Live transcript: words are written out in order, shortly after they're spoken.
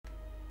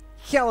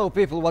Hello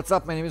people, what's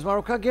up? My name is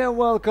Marukage and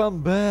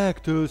welcome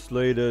back to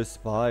Slay the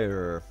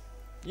Spire.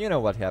 You know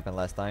what happened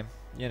last time,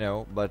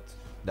 but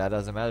that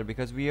doesn't matter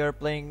because we are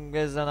playing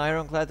as an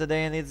ironclad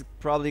today and it's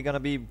probably gonna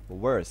be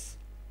worse.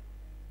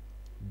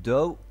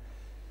 Though,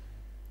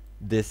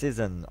 this is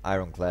an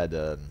ironclad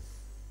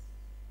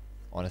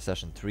on a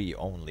session 3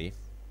 only.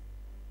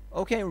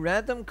 Okay,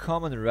 random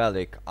common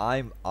relic,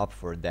 I'm up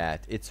for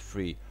that, it's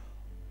free.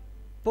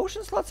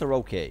 Potion slots are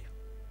okay.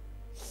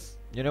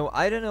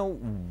 I don't know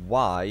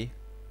why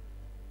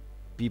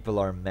people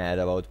are mad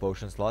about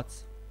potion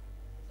slots.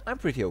 I'm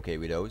pretty okay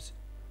with those.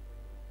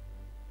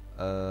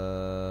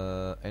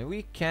 And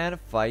we can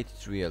fight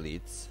 3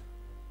 elites.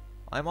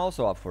 I'm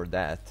also up for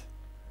that.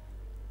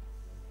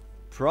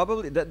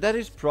 Probably, that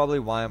is probably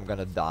why I'm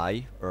gonna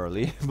die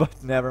early,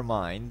 but never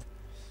mind.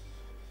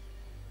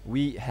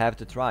 We have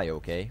to try,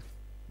 okay?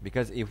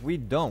 Because if we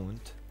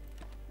don't,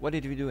 what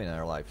did we do in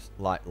our lives?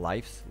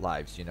 Lives,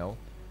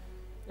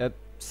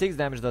 6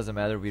 damage doesn't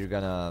matter, we're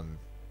gonna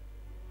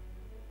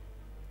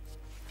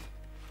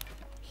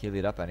heal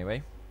it up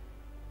anyway.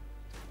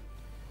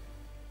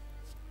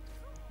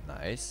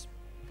 Nice.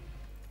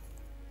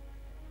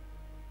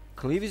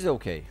 Cleave is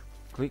okay.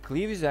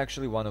 Cleave is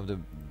actually one of the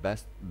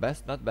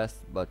not best,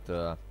 but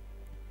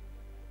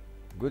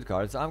good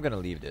cards. I'm gonna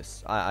leave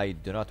this. I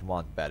do not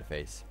want bad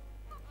face.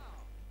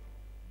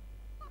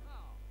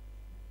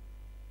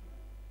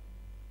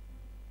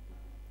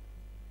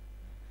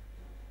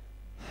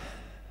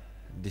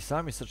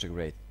 Disarm is such a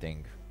great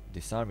thing.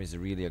 Disarm is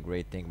really a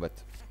great thing, but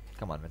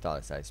come on,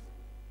 metallicize.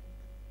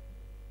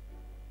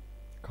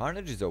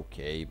 Carnage is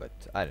okay, but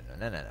I don't know.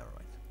 No, never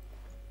mind.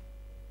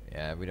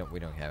 Yeah, we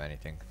don't have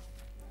anything.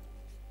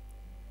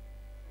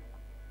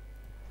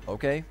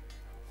 Okay,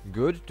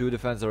 good. 2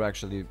 defense are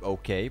actually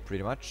okay,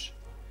 pretty much.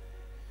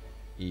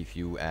 If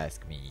you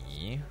ask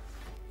me.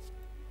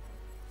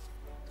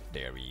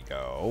 There we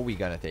go. We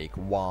gotta take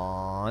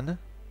 1.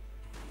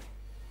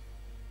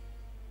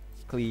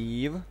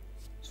 Cleave.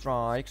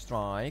 Strike,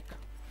 strike.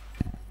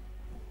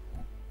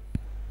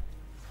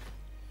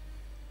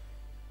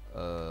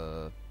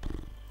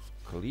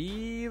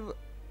 Cleave.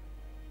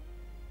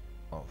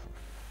 Oh, for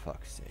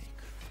fuck's sake.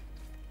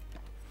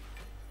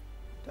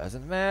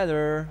 Doesn't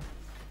matter.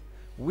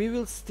 We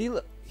will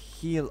still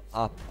heal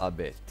up a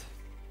bit.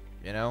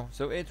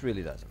 So it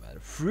really doesn't matter.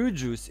 Fruit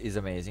juice is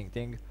amazing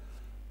thing.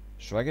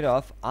 Shrug it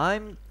off.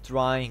 I'm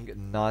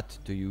trying not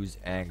to use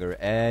anger,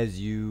 as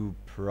you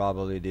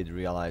probably did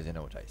realize and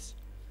notice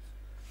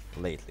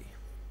lately.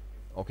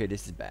 Okay,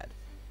 this is bad.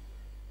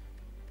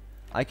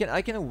 I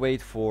can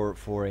wait for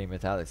a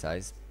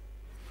metallicize.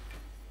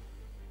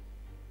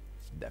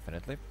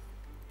 Definitely.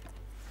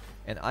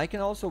 And I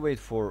can also wait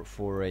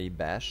for a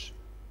bash.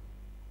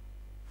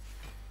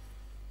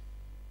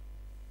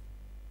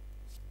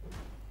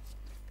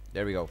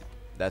 There we go.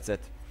 That's it.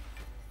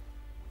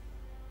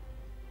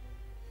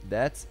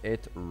 That's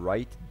it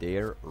right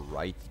there,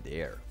 right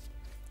there.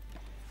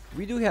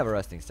 We do have a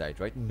resting site,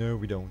 right? No,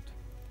 we don't.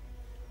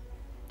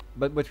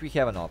 But we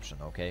have an option,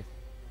 okay?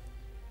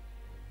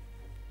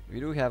 We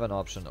do have an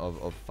option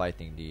of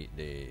fighting the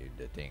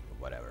thing,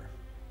 whatever.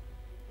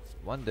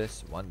 One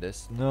this.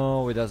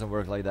 No, it doesn't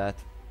work like that.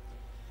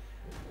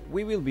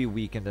 We will be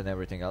weakened and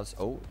everything else.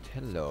 Oh,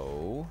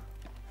 hello.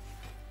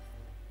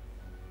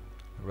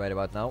 Right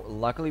about now.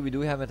 Luckily, we do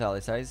have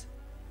metallicize,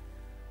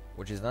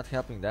 which is not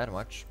helping that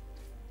much.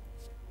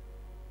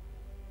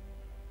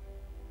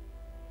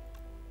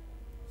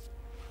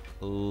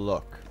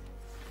 Look.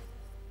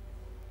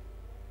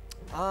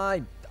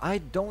 I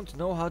don't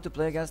know how to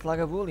play against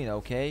Lagavulin,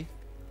 okay?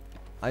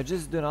 I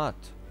just do not.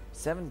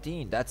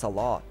 17, that's a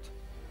lot.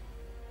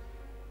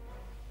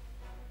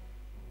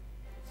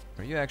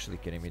 Are you actually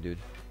kidding me, dude?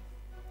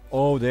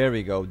 Oh, there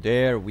we go.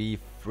 There we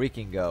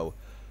freaking go.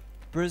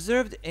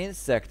 Preserved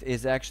insect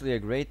is actually a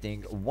great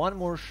thing. 1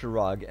 more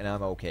shrug and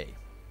I'm okay.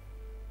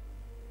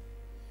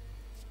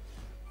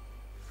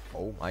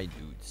 Oh my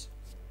dudes.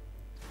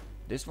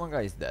 This one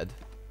guy is dead.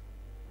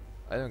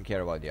 I don't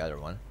care about the other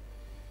one.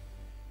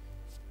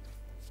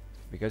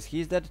 Because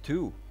he's dead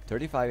too.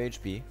 35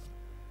 HP.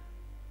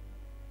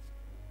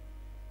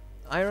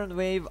 Iron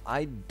Wave,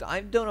 I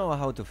don't know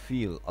how to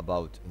feel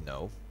about,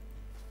 no.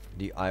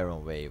 The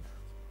Iron Wave.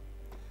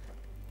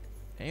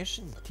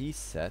 Ancient tea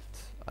set,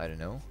 I don't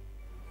know.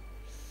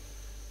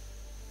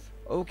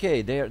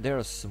 Okay, they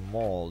are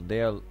small.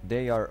 They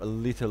are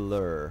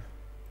littler.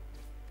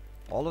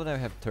 All of them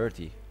have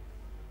 30.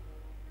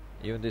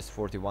 Even this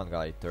 41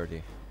 guy,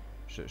 30.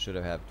 Should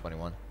have had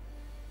 21.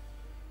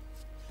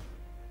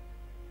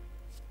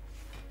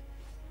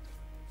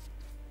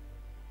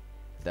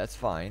 That's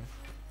fine.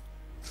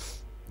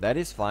 That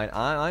is fine.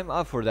 I'm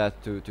up for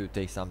that to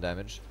take some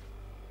damage.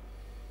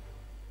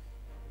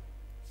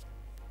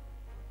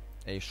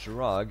 A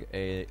shrug,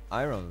 a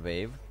iron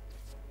wave,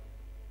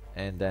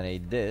 and then a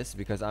this,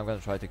 because I'm gonna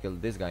try to kill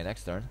this guy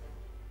next turn.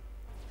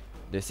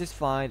 This is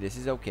fine. This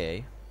is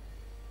okay.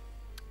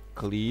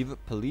 Cleave,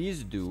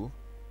 please do.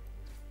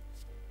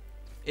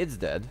 It's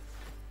dead.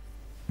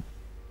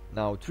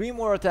 Now 3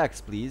 more attacks,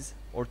 please,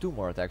 or 2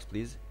 more attacks,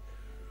 please.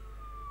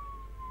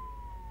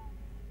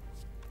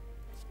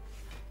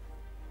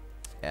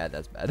 Yeah,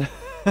 that's bad.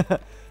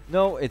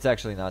 No, it's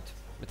actually not.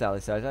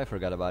 Metallicized, I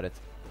forgot about it.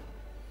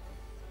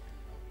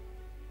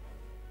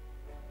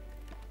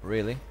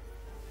 Really?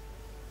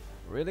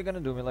 Really gonna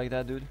do me like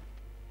that, dude?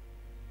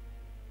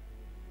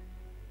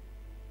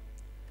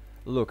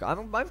 Look,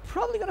 I'm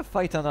probably gonna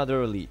fight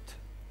another elite.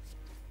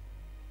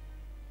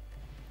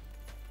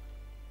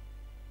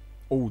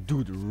 Oh,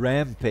 dude,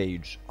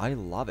 Rampage. I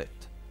love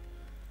it.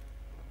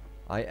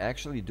 I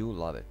actually do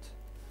love it.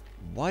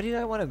 Why did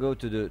I want to go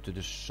to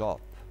the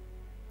shop?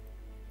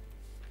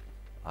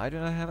 I do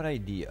not have an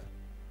idea.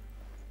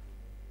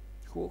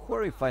 Who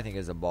are we fighting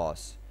as a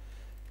boss?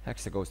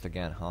 Hexaghost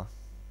again, huh?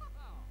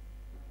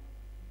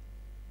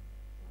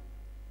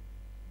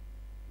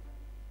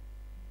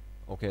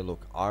 Okay,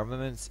 look,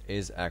 armaments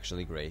is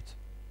actually great.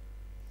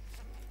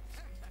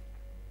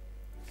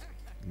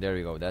 There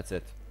we go, that's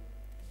it.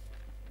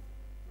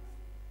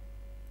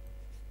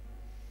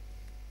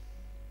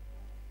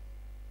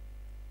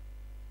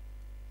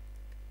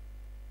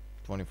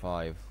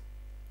 $25.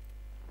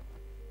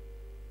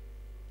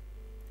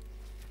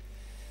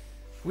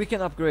 We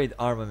can upgrade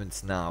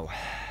armaments now.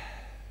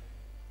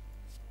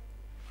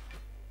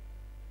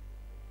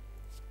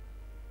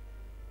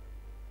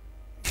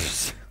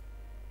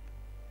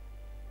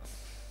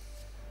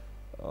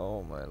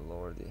 Oh my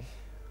lordy.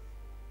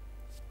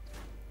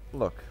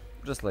 Look,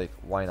 just like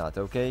why not?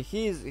 Okay,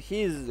 he's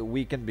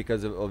weakened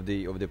because of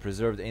the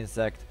preserved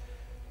insect.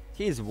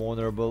 He's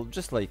vulnerable.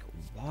 Just like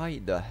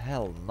why the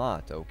hell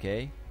not?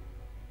 Okay.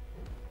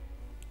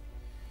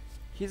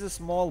 He's a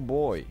small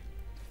boy.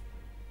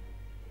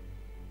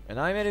 And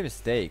I made a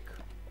mistake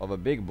of a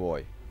big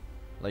boy.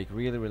 Like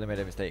really made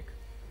a mistake.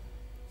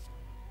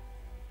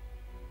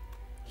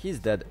 He's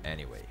dead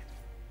anyway.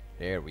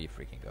 There we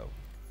freaking go.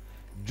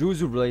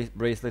 Juzu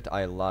bracelet,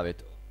 I love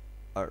it.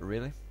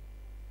 Really?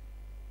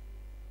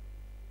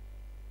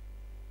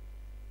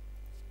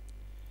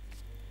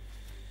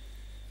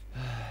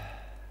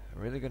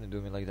 Really gonna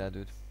do me like that,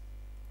 dude?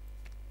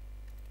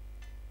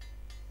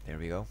 There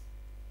we go.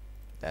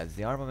 That's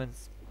the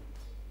armaments.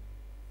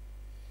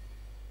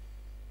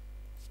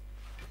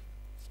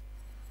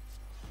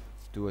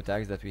 Two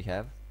attacks that we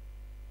have.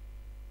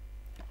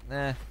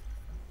 Nah.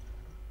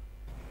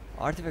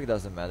 Artifact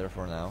doesn't matter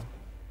for now.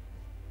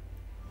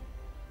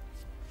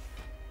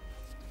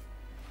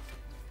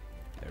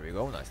 There we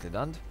go, nicely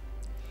done.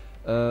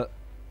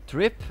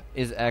 Trip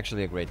is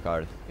actually a great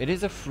card. It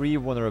is a free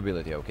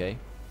vulnerability, okay?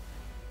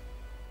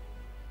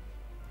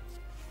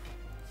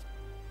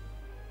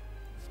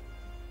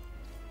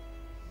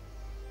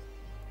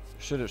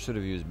 Should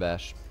have used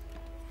Bash.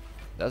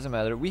 Doesn't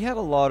matter. We have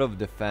a lot of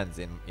defense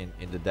in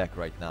the deck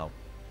right now,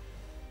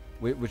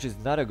 which is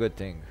not a good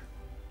thing.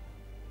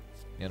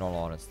 In all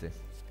honesty.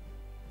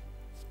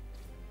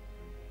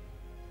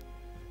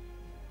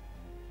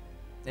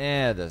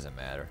 Eh, doesn't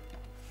matter.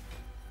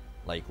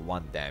 Like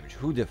 1 damage.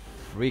 Who the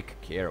freak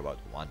care about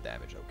 1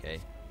 damage, okay?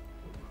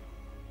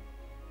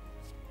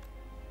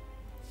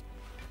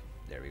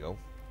 There we go.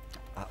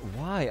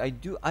 Why?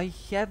 I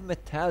have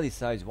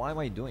Metallicized. Why am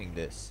I doing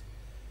this?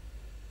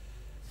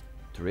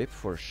 Trip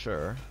for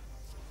sure.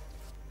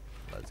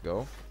 Let's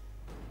go.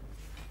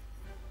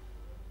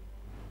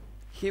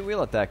 He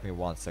will attack me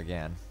once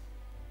again,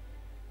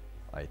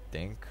 I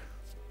think.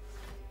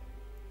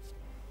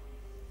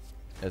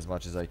 As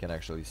much as I can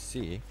actually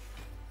see.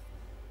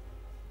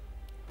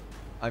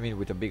 I mean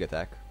with a big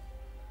attack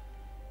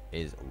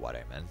is what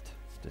I meant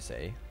to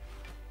say.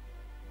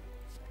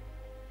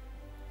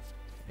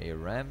 A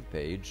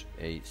rampage,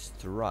 a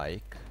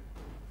strike.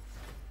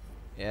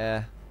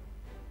 Yeah.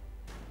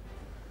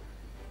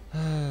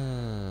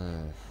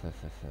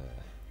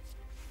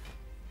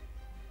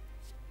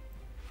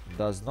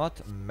 Does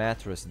not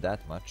matter us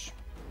that much.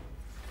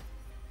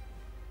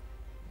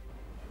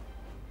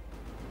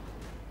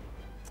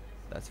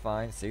 That's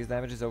fine, 6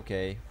 damage is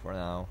okay for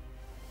now.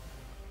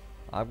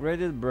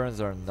 Upgraded burns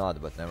are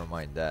not, but never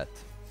mind that.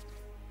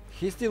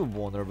 He's still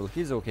vulnerable,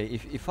 he's okay.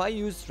 If I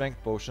use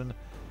strength potion,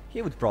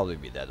 he would probably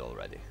be dead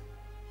already.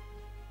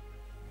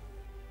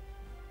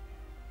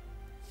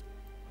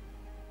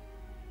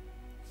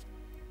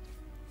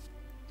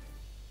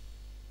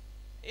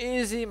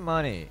 Easy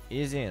money,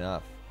 easy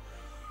enough.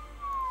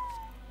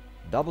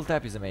 Double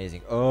tap is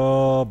amazing.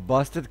 Oh,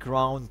 busted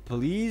crown,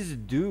 please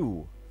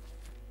do.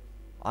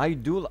 I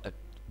do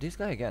this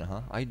guy again,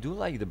 huh? I do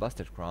like the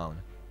busted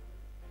crown.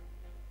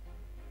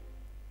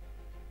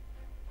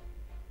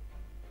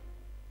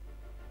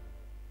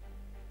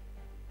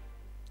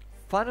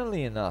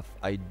 Funnily enough,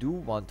 I do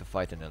want to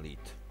fight an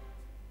elite.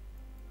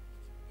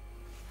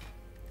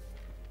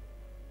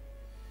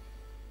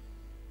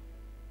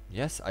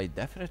 Yes, I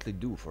definitely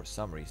do for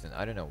some reason.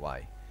 I don't know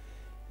why.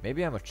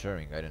 Maybe I'm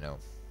maturing, I don't know.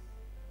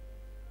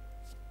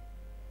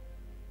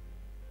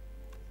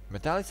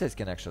 Metallicized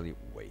can actually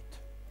wait.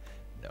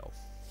 No.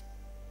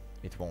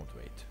 It won't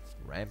wait.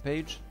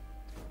 Rampage.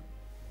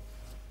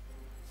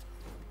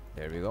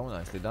 There we go,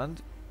 nicely done.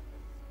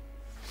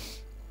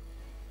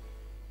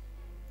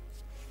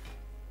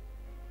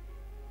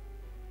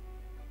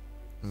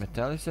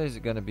 Metallisa is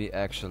gonna be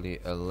actually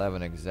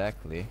 11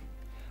 exactly.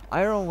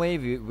 Iron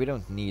Wave, we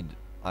don't need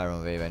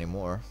Iron Wave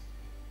anymore.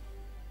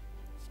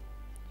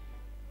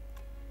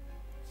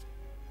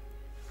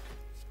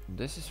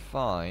 This is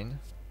fine.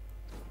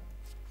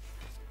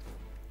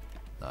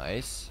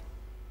 Nice.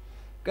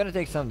 Gonna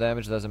take some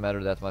damage, doesn't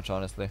matter that much,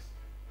 honestly.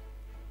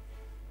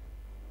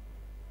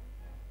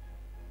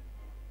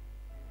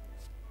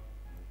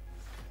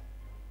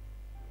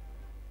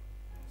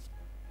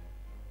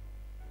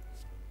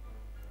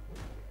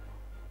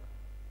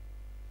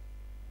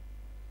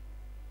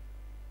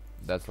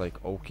 That's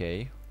like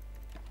okay.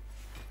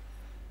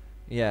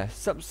 Yeah,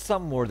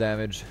 some more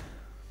damage.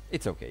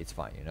 It's okay, it's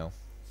fine, you know.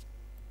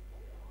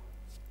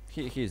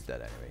 He's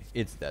dead anyway.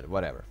 It's dead,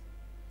 whatever.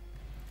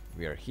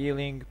 We are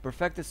healing.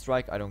 Perfected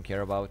strike, I don't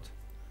care about.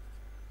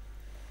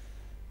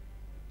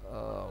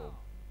 Oh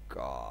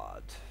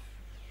god.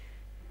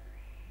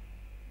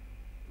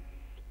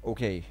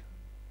 Okay.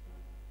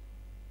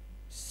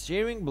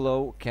 Searing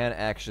blow can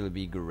actually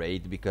be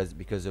great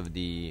because of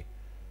the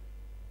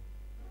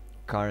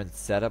current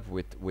setup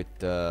with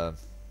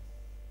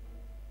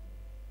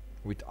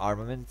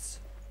armaments.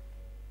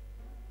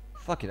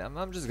 Fuck it,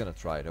 I'm just gonna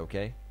try it,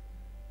 okay?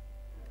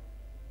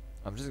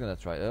 I'm just gonna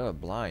try.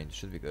 Blind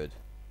should be good,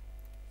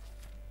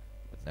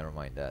 but never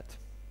mind that.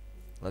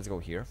 Let's go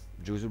here.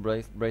 Juzu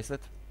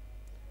bracelet.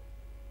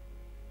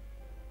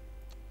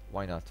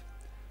 Why not?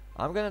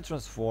 I'm gonna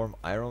transform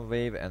Iron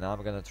Wave and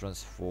I'm gonna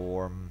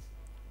transform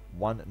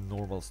one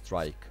normal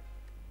strike.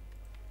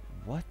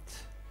 What?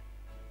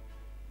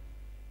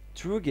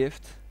 True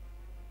gift.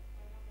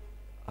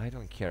 I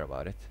don't care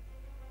about it.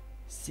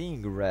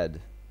 Seeing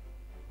red.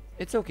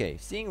 It's okay.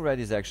 Seeing red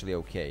is actually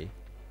okay.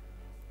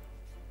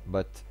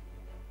 But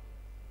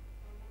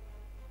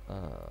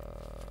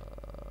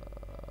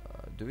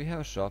do we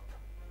have a shop?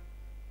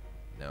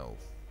 No.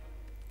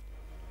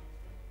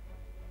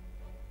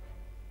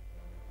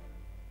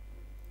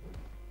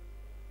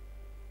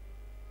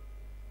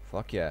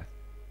 Fuck yeah.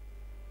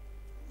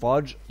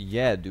 Fudge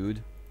yeah,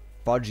 dude.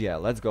 Fudge yeah,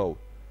 let's go.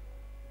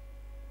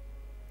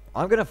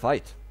 I'm gonna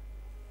fight.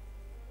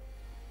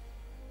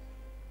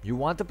 You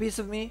want a piece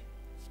of me?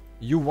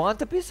 You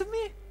want a piece of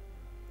me?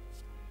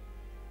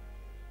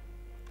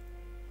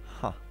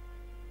 Huh.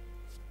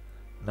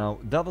 Now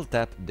double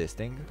tap this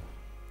thing.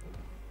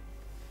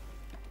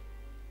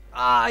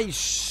 I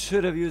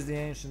should have used the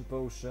ancient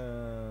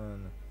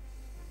potion.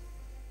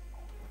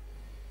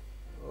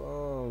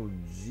 Oh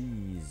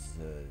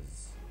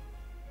Jesus.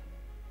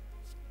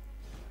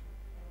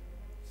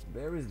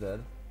 Bear is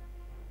dead.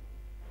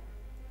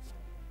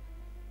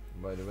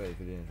 By the way, if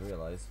you didn't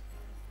realize.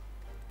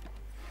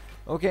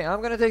 Okay,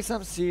 I'm gonna take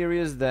some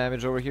serious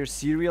damage over here.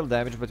 Serial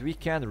damage, but we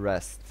can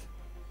rest.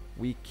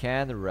 We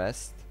can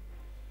rest.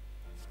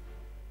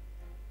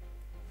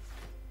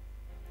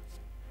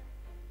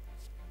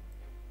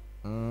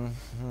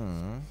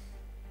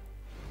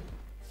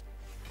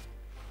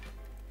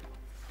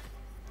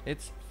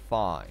 It's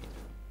fine.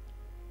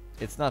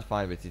 It's not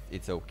fine, but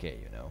it's okay,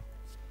 you know.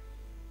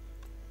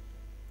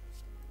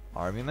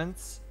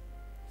 Armaments.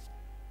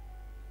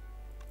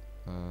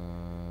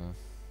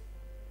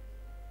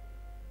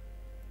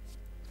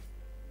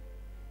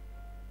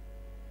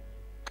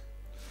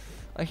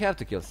 I have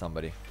to kill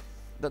somebody.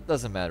 That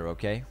doesn't matter,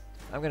 okay?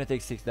 I'm gonna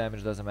take 6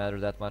 damage, doesn't matter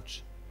that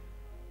much.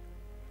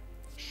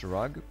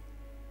 Shrug.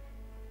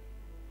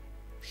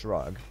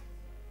 Shrug.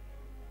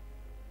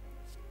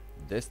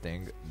 This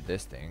thing,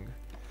 this thing.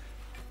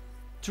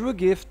 True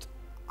gift.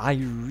 I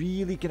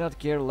really cannot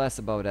care less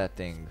about that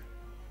thing.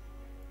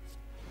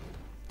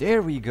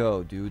 There we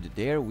go, dude.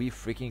 There we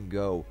freaking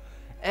go.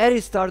 At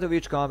the start of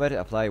each combat,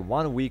 apply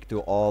 1 week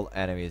to all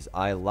enemies.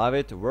 I love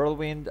it.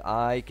 Whirlwind,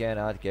 I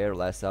cannot care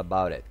less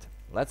about it.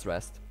 Let's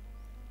rest.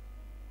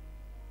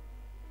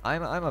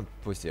 I'm a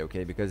pussy,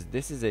 okay? Because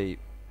this is a...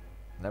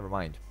 Never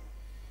mind.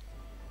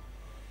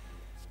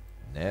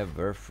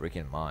 Never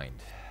freaking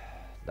mind.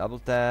 Double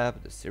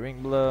tap, the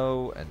searing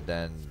blow, and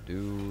then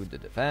do the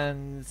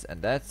defense,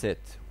 and that's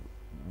it.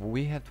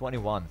 We have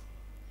 21.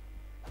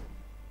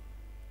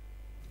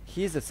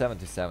 He's at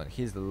 77.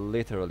 He's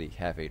literally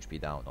half HP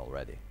down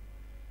already.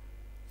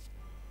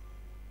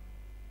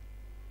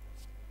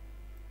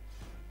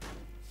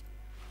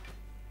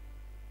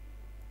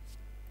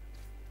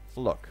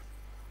 Look.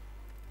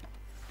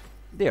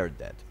 They are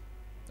dead.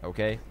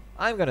 Okay?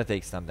 I'm gonna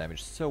take some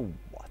damage, so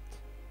what?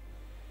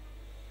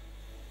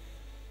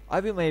 I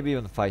will maybe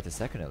even fight a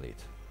second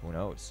elite. Who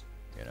knows?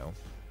 You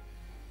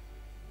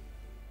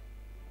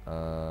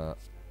know?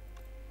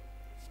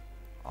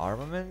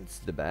 Armaments,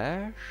 the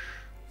bash.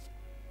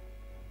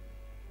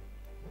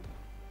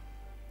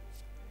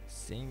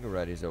 Seeing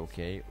red is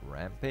okay.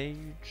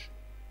 Rampage.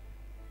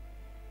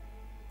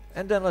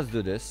 And then let's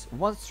do this.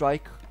 One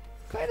strike.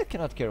 Kinda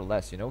cannot care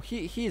less, you know.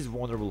 He is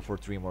vulnerable for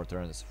 3 more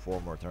turns,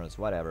 4 more turns,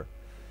 whatever.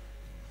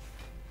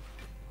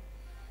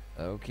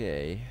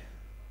 Okay.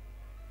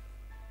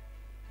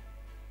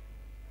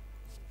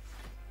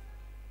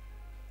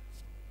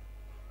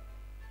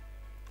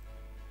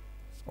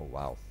 Oh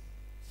wow.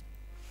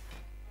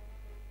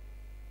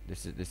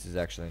 This is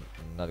actually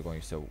not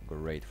going so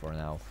great for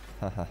now.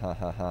 Ha ha ha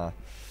ha ha.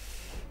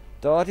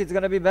 Thought it's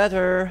gonna be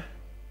better.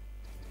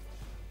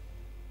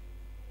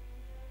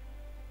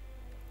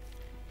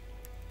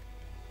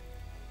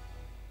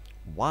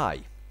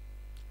 Why?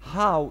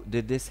 How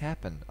did this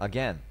happen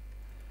again?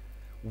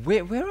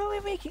 Where are we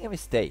making a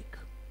mistake?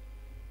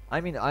 I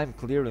mean, I'm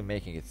clearly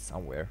making it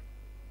somewhere.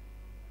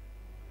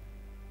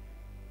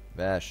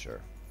 Yeah,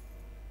 sure.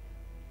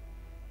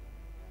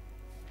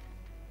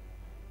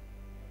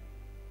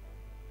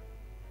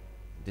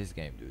 This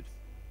game, dude.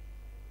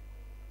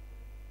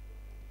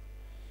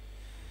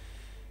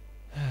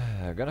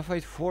 Gonna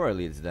fight 4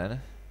 elites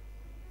then.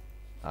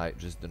 I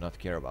just do not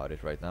care about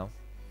it right now.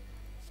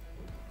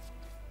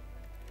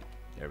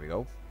 There we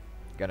go.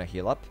 Gonna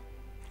heal up.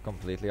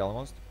 Completely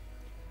almost.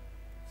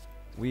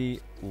 We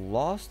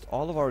lost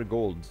all of our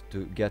gold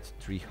to get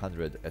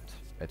 300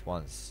 at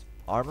once.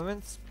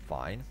 Armaments?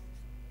 Fine.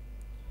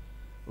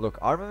 Look,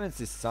 armaments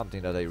is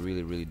something that I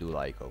really do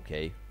like,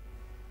 okay?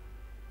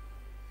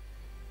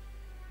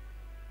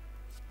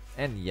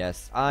 And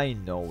yes, I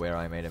know where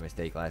I made a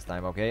mistake last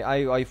time, okay?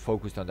 I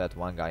focused on that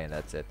one guy and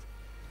that's it.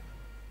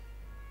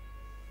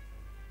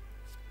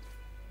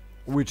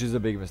 Which is a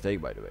big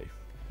mistake, by the way,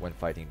 when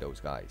fighting those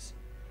guys.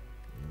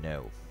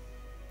 No.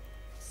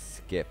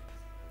 Skip.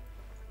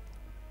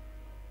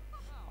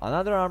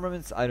 Another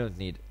armaments I don't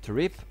need.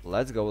 Trip,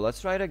 let's go,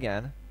 let's try it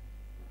again.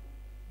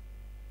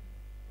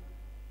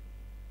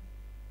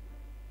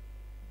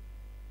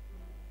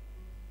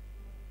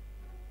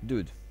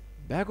 Dude,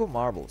 bag of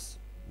marbles.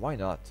 Why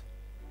not?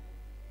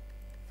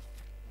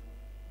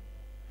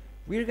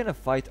 We're gonna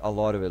fight a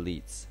lot of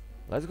elites.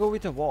 Let's go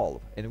with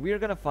Evolve. And we're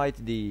gonna fight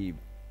the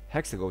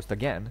Hexaghost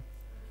again.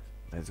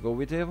 Let's go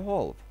with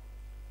Evolve.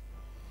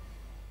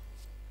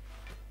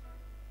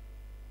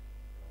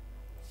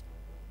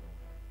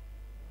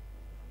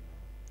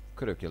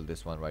 Could have killed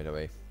this one right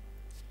away.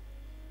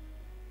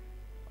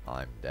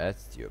 I'm that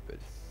stupid.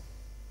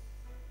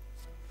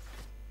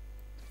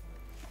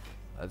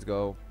 Let's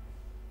go.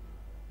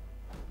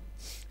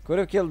 Could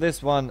have killed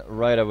this one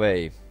right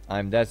away.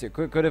 I'm that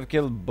could have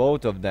killed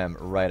both of them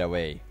right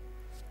away.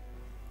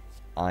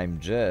 I'm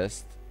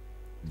just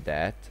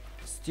that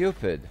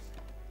stupid.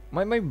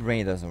 My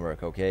brain doesn't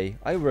work, okay?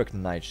 I work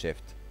night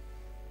shift.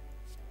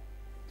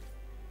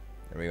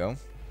 There we go.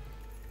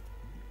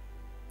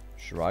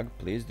 Shrug,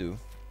 please do.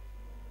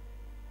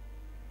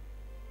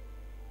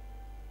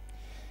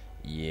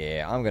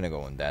 Yeah, I'm gonna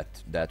go on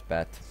that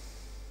path.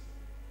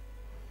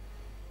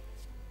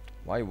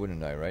 Why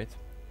wouldn't I, right?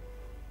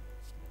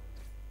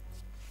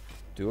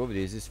 2 of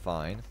these is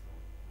fine.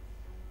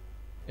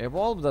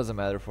 Evolve doesn't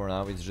matter for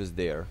now, it's just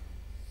there.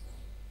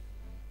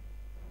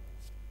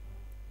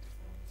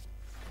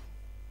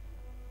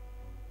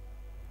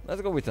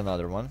 Let's go with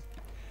another one.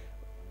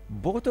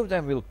 Both of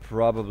them will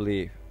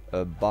probably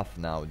buff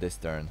now this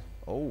turn.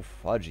 Oh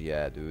fudge,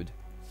 yeah, dude.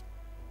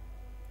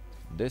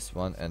 This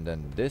one and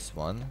then this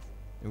one.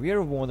 We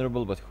are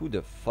vulnerable, but who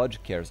the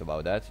fudge cares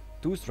about that?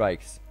 2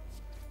 strikes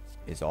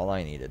is all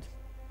I needed.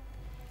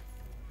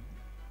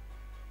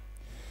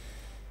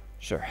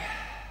 Sure.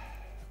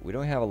 We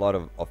don't have a lot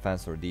of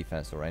offense or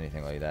defense or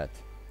anything like that.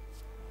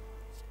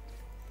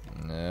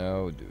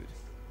 No, dude.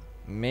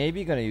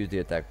 Maybe gonna use the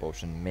attack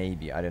potion.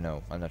 Maybe. I don't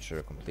know. I'm not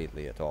sure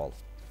completely at all.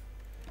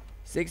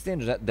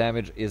 16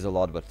 damage is a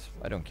lot, but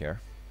I don't care.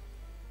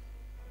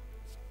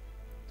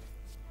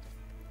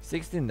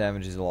 16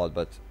 damage is a lot,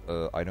 but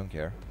I don't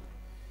care.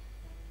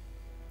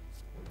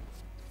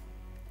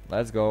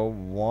 Let's go.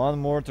 One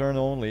more turn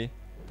only.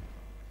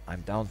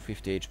 I'm down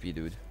 50 HP,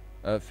 dude.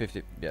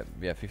 50,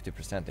 yeah,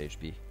 50%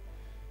 HP.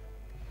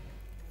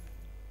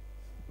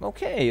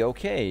 Okay,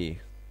 okay.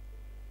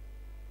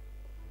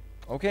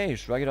 Okay,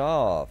 shrug it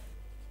off.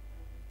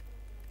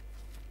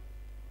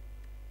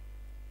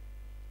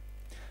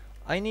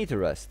 I need to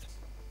rest.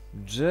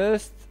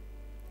 Just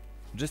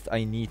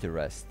I need to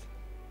rest.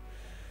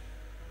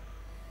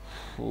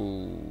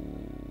 Ooh.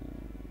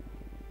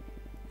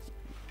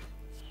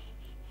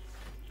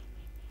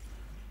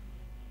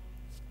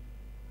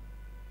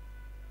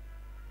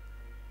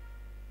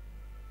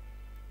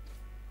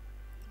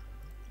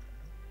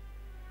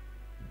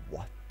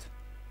 What?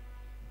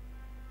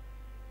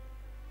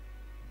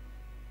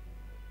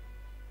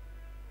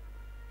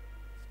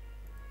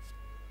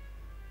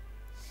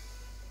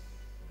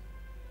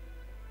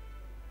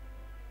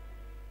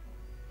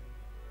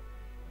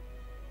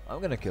 I'm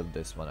gonna kill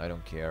this one, I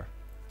don't care.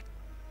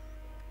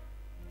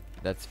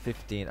 That's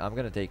 15. I'm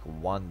gonna take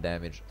 1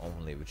 damage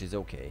only, which is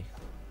okay.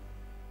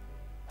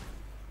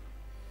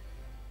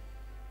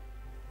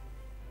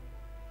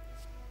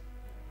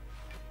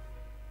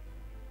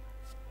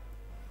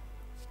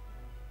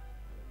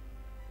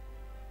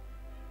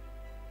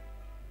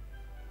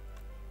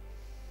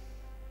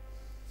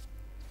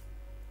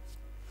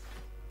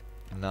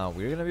 Now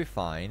we're gonna be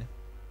fine.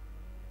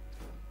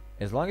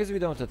 As long as we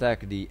don't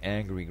attack the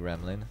angry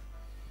gremlin.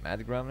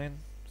 Mad gremlin?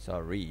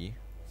 Sorry.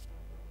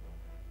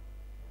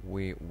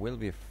 We will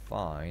be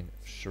fine.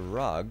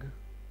 Shrug.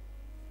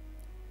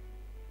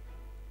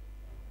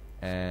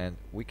 And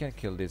we can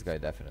kill this guy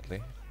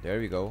definitely. There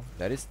we go.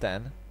 That is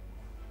 10.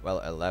 Well,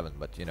 11,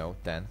 but you know,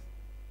 10.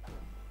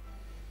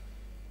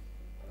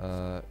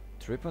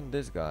 Trip on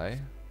this guy.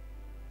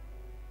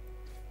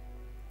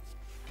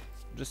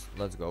 Just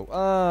let's go.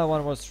 Ah,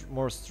 one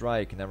more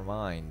strike. Never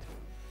mind.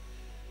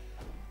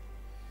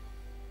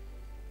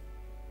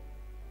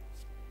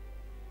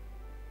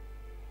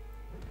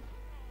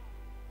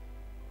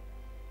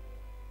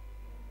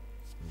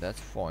 That's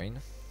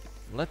fine.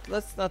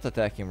 Let's not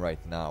attack him right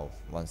now.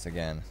 Once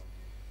again.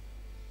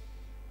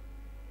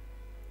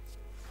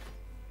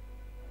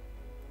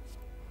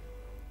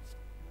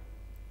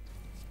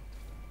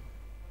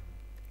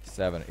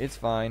 Seven. It's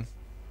fine.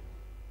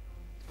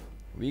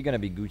 We're gonna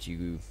be Gucci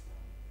Goo.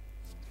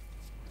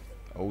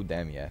 Oh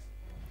damn yeah.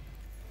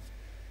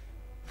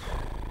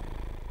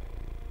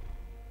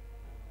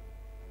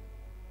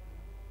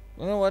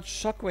 You know what?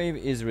 Shockwave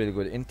is really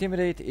good.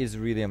 Intimidate is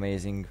really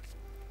amazing.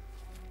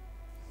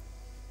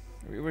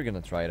 We're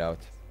gonna try it out.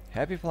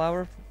 Happy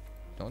Flower?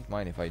 Don't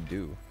mind if I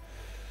do.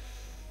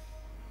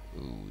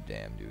 Ooh,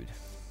 damn, dude.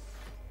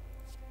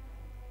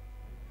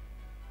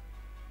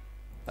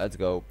 Let's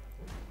go.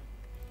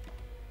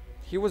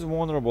 He was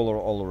vulnerable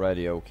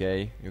already,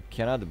 okay? You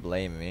cannot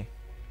blame me.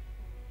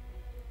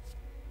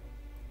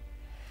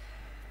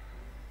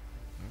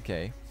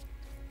 Okay.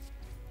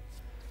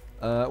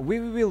 We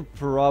will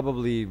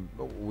probably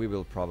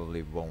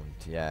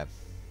won't, yeah.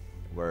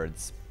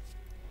 Words.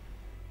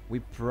 We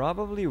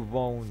probably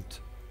won't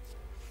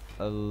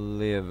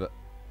live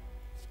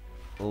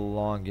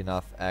long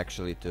enough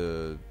actually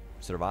to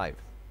survive.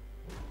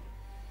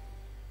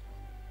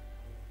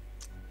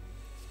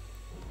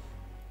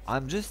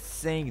 I'm just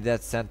saying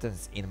that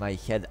sentence in my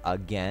head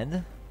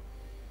again,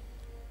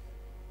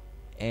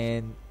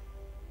 and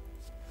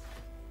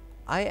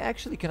I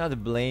actually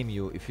cannot blame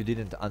you if you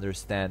didn't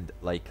understand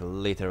like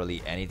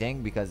literally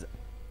anything, because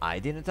I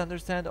didn't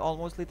understand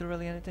almost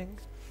literally anything.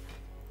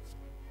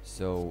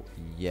 So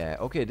yeah,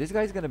 okay, this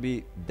guy's gonna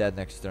be dead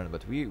next turn,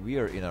 but we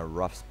are in a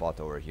rough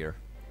spot over here.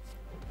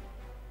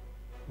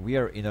 We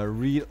are in a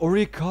real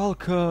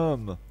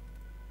Orichalcum.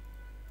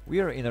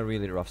 We are in a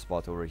really rough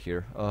spot over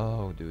here.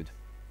 Oh dude,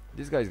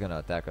 this guy's gonna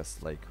attack us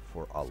like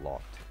for a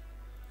lot.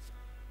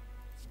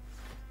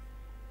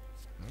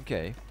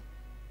 Okay,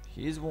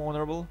 he's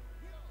vulnerable.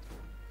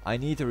 I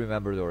need to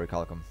remember the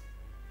Orichalcum.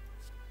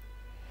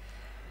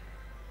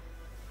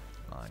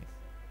 Fine.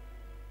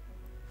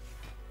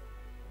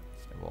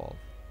 Evolve.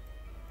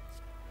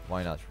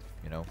 Why not?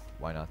 You know,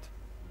 why not?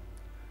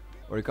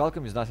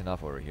 Orichalcum is not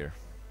enough over here.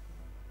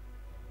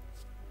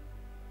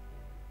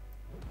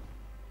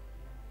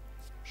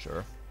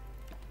 Sure.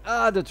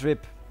 Ah, the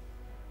trip.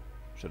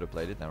 Should have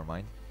played it, never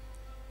mind.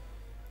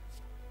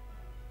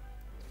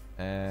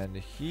 And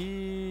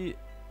he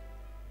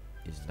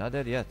is not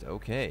dead yet,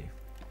 okay.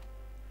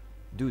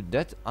 Dude,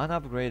 that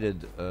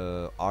unupgraded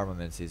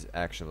armaments is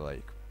actually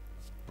like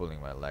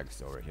pulling my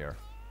legs over here.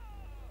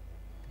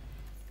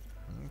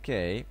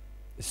 Okay.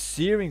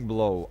 Searing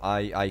blow,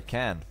 I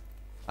can.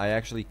 I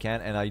actually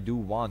can, and I do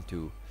want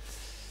to.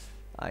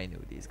 I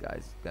knew these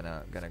guys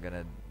gonna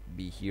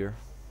be here.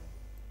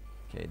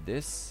 Okay,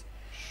 this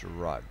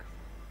shrug.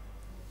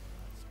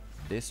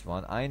 This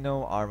one, I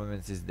know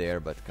armaments is there,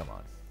 but come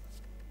on.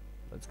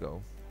 Let's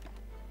go.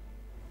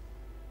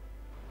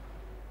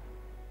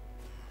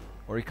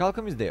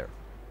 Orichalcum is there.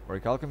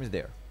 Orichalcum is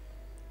there.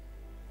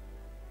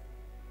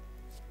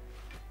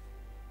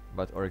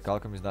 But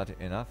Orichalcum is not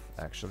enough,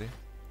 actually.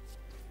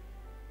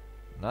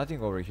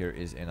 Nothing over here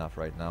is enough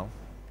right now.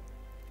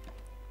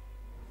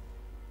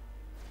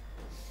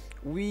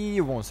 We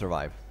won't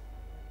survive.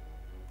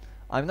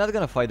 I'm not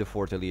gonna fight the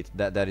 4th elite,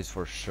 that is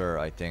for sure,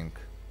 I think.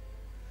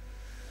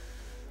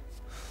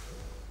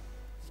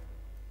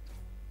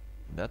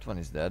 That one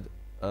is dead.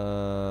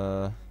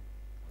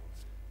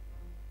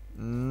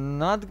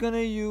 Not gonna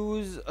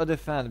use a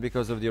defend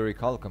because of the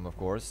Orichalcum, of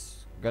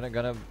course.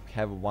 Gonna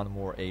have one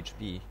more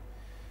HP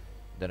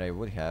than I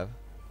would have.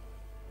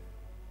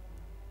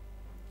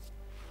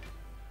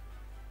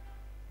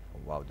 Oh,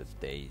 wow, the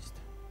dazed.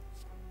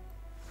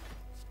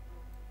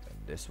 And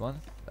this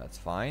one, that's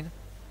fine.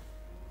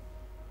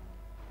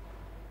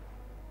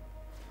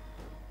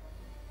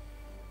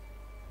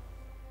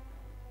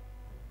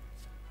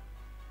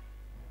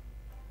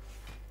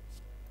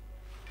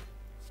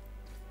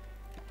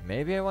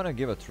 Maybe I want to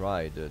give a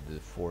try the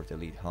 4th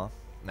elite, huh?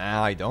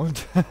 Nah, I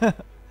don't.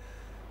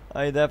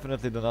 I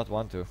definitely do not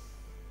want to.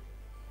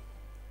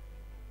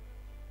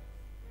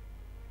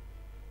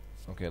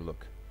 Okay,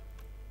 look.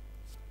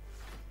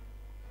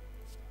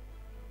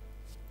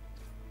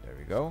 There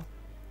we go.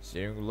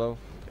 Searing blow.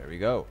 There we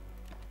go.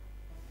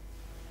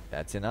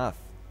 That's enough.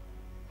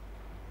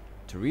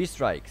 3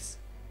 strikes.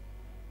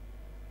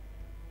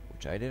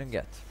 Which I didn't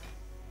get.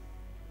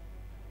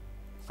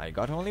 I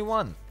got only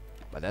 1.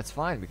 But that's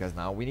fine, because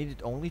now we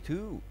needed only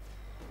 2.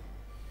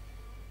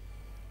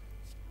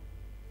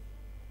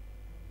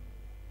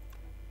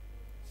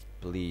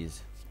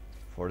 Please.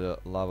 For the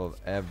love of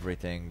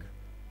everything.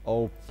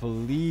 Oh,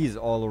 please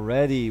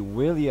already,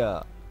 will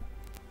ya?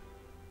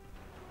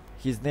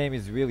 His name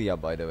is Willia,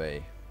 by the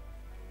way.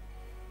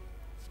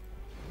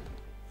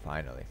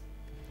 Finally.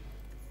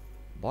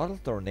 Bottle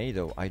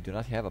Tornado. I do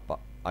not have a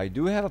I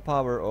do have a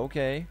power,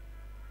 okay.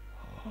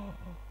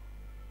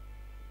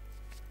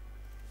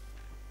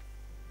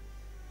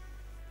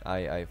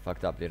 I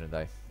fucked up, didn't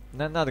I?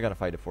 Not gonna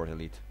fight the 4th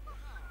elite.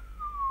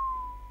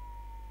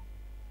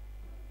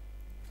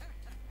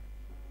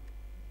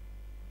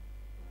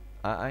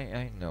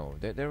 I know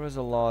there was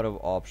a lot of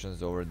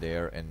options over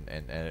there and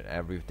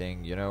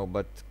everything, you know,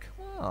 but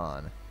come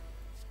on.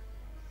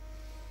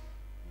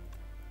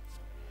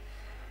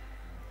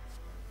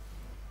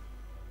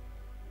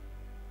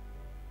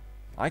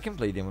 I can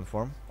play Demon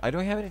Form. I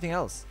don't have anything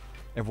else.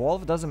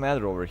 Evolve doesn't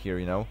matter over here,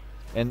 you know.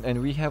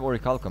 And we have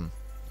Orichalcum.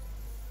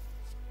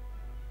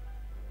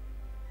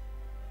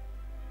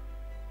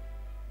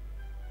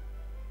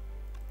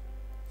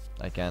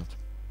 I can't.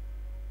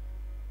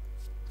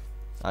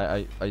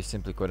 I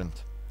simply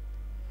couldn't.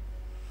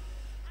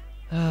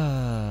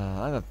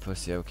 I'm a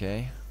pussy,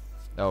 okay?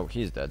 Oh,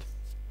 he's dead.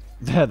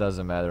 That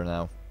doesn't matter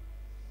now.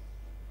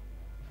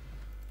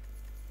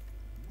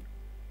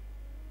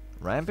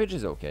 Rampage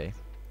is okay.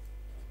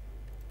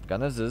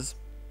 Gonna Zzz,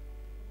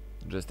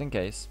 just in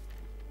case.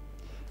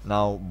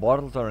 Now,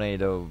 Bottle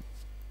Tornado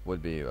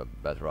would be a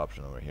better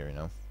option over here, you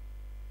know.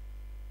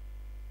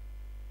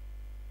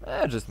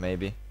 Just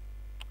maybe.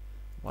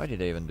 Why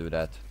did I even do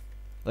that?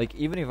 Like,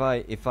 even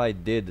if I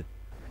did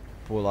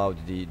pull out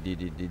the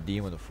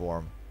demon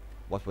form,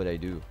 what would I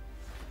do?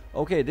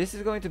 Okay, this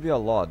is going to be a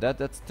lot.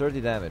 That's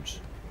 30 damage.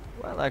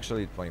 Well,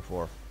 actually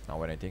 24. Now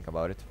when I think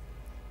about it.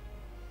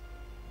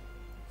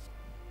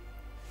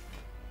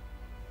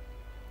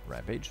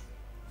 Rampage.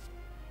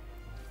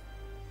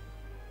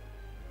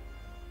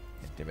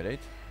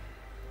 Intimidate.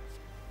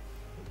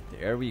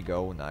 There we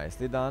go.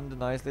 Nicely done.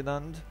 Nicely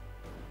done.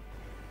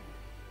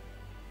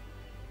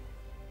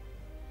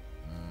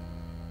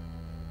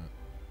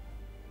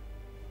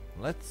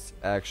 Let's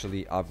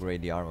actually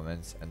upgrade the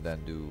armaments and then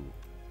do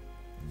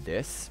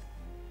this.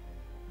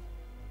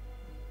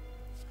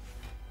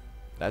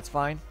 That's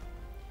fine.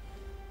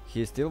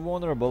 He's still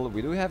vulnerable.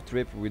 We do have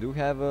Trip. We do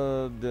have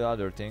the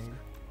other thing.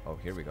 Oh,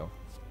 here we go.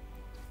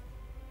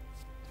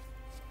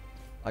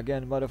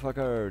 Again,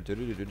 motherfucker.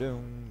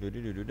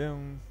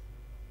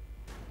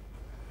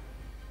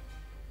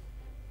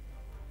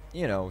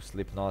 You know,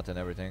 Slipknot and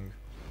everything.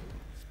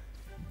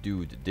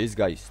 Dude, this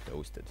guy is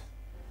toasted.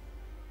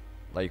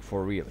 Like,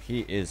 for real,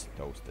 he is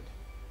toasted.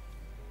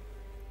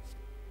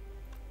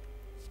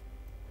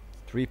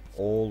 Trip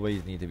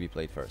always need to be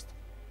played first.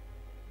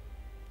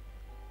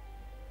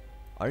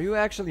 Are you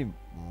actually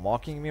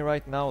mocking me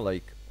right now?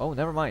 Like, oh,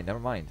 never mind, never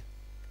mind.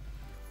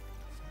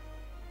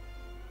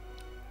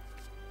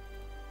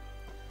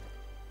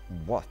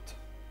 What?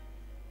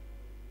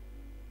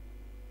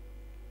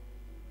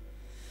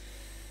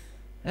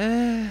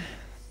 Yeah,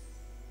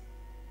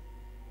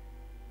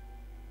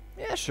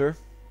 sure.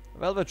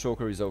 Velvet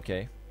Choker is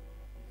okay.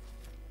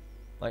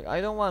 Like,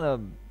 I don't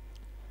want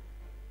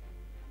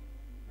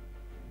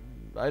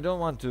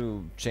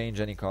to change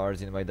any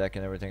cards in my deck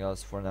and everything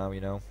else for now, you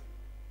know.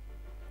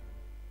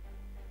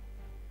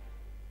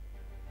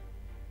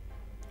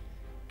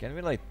 Can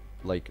we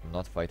like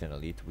not fight an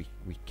elite?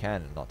 We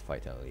can not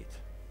fight an elite.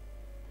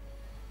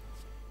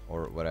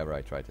 Or whatever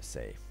I try to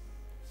say.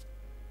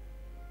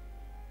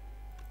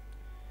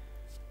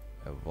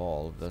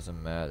 Evolve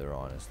doesn't matter,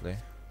 honestly.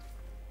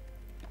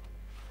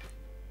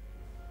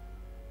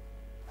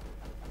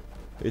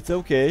 It's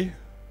okay.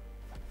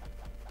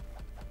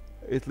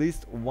 At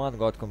least one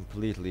got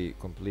completely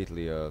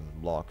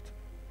blocked.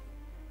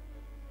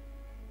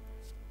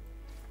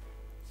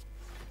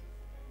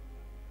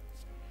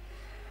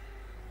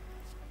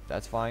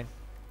 That's fine.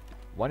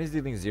 One is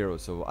dealing 0,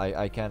 so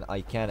I can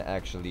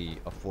actually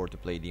afford to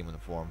play demon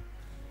form.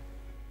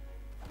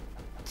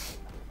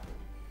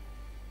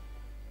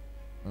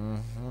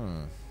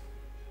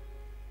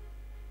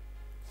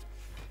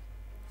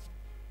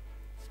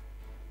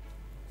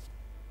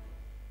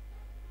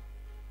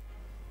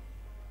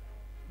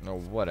 No,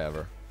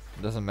 whatever.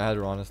 Doesn't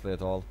matter honestly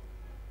at all.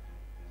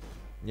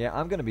 Yeah,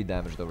 I'm gonna be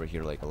damaged over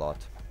here like a lot.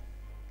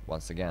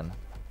 Once again.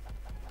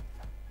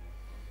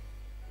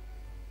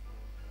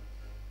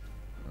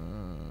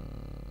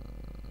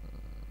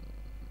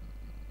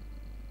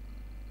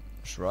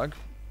 Shrug?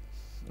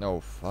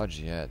 No, fudge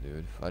yeah,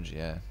 dude. Fudge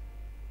yeah.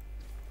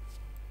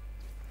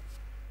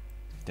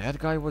 That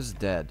guy was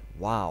dead.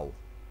 Wow.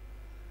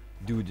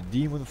 Dude,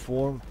 demon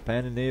form,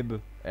 pen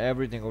nib,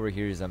 everything over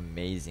here is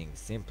amazing.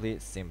 Simply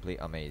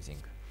amazing.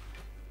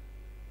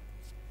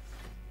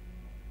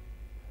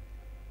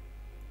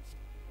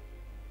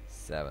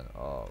 Seven.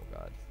 Oh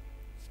god.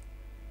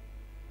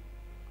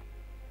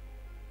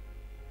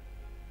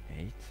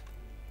 8.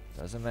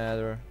 Doesn't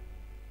matter.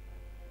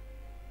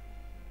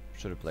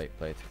 Should have played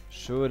it.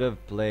 Should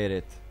have played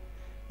it.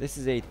 This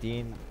is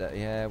 18.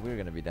 Yeah, we're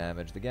gonna be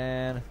damaged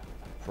again.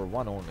 For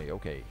one only.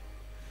 Okay.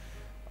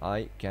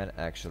 I can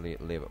actually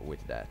live with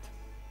that.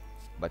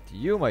 But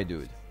you, my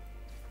dude.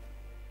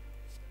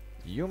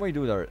 You, my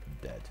dude, are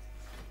dead.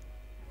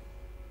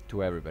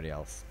 to everybody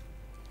else.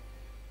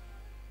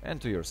 And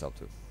to yourself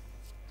too.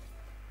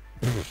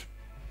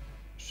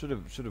 Should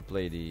have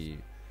played the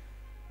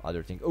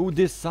other thing. Oh,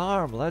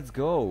 disarm! Let's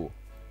go!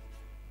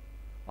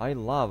 I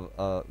love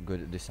a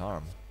good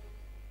disarm.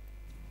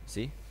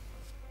 See?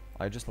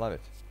 I just love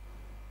it.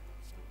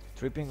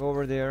 Tripping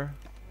over there.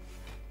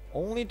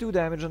 Only 2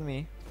 damage on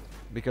me.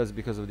 Because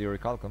of the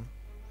Orichalcum.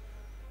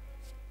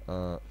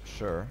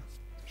 Sure,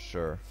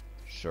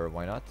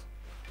 why not?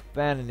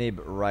 Panib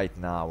right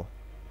now.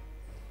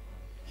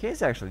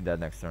 He's actually dead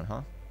next turn,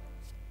 huh?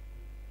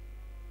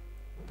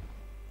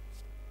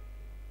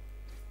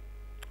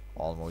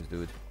 Almost,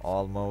 dude.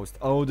 Almost.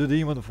 Oh, the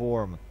demon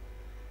form.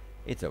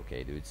 It's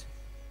okay, dudes.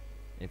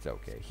 It's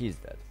okay. He's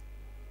dead.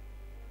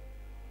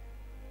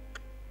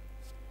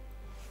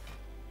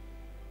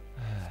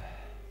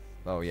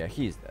 Oh, yeah,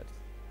 he's dead.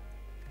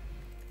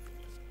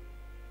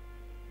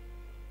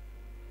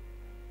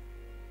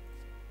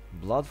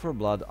 Blood for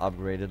blood,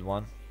 upgraded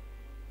one.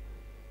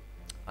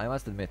 I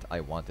must admit, I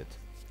want it.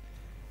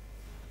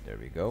 There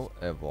we go.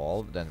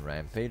 Evolve, then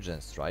rampage, then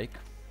strike.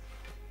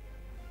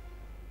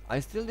 I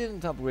still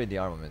didn't upgrade the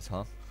armaments,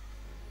 huh?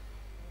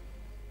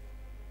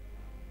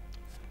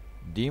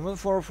 Demon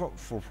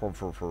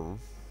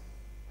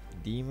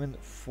Demon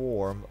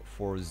form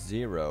for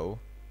 0.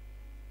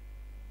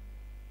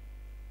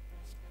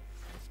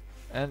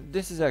 And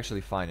this is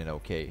actually fine and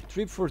okay.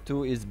 Trip for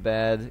 2 is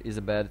bad, is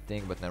a bad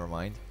thing, but never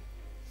mind.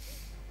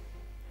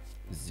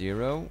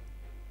 0.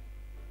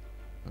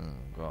 Oh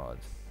god.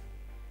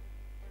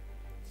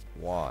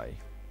 Why?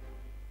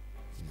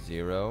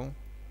 0.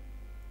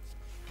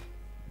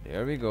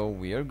 There we go,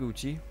 we are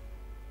Gucci.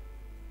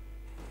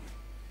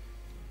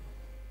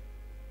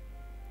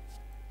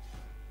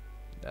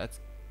 That's...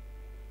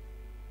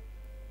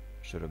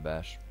 should have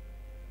bashed.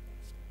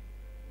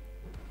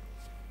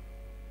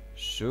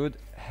 Should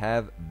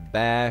have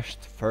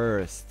bashed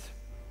first.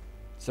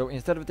 So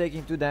instead of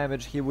taking 2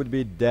 damage, he would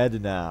be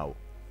dead now.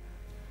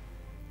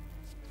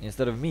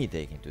 Instead of me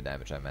taking 2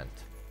 damage, I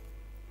meant.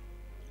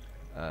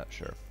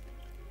 Sure.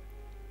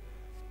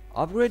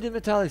 Upgraded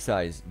metallic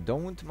size.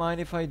 Don't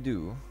mind if I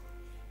do.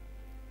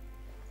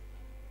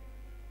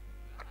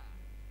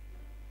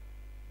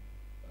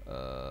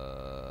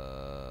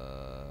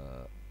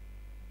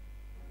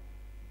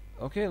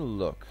 Okay,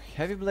 look.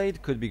 Heavy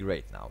blade could be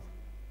great now.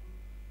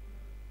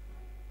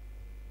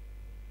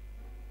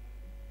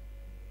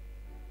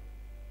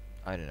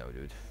 I don't know,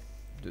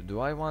 dude. Do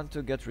I want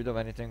to get rid of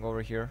anything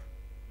over here?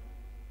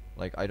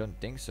 Like, I don't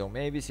think so.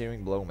 Maybe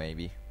Searing Blow,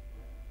 maybe.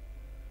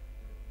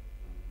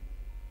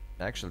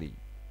 Actually...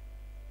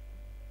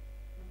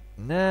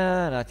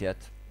 nah, not yet.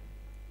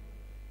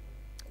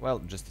 Well,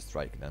 just a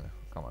strike then.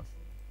 Come on.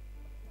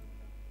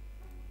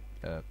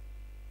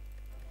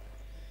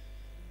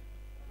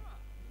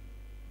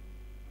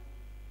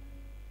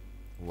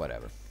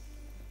 Whatever.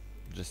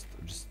 Just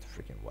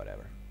freaking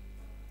whatever.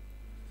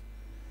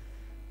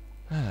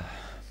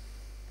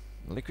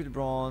 Liquid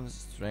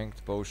bronze,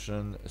 strength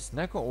potion,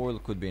 Snacko oil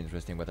could be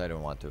interesting, but I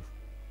don't want to.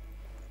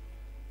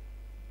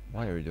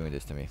 Why are you doing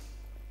this to me?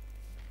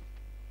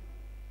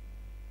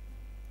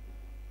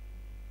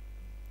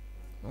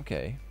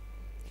 Okay.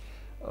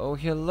 Oh,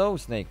 hello,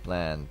 snake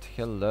plant.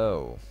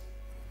 Hello.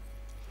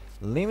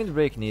 Limit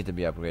break need to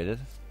be upgraded.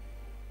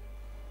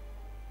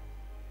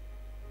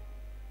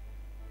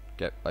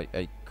 Okay,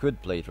 I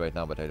could play it right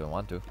now, but I don't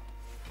want to.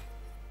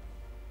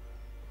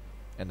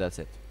 And that's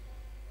it.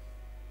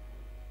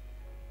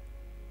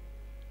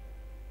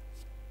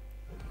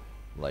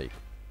 Like,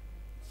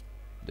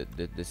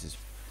 this is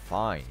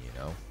fine, you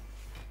know.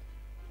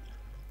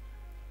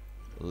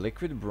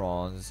 Liquid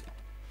bronze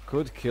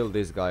could kill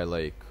this guy,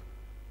 like,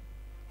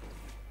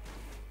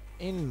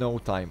 in no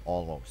time,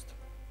 almost.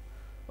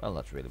 Well,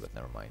 not really, but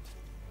never mind.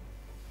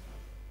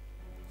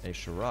 A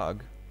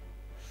shrug.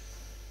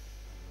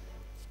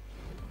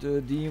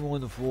 The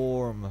demon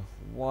form.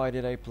 Why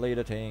did I play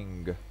the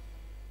thing?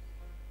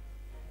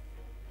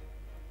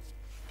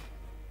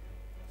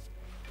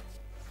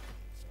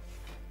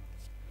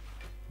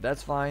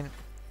 That's fine.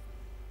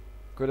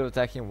 Could have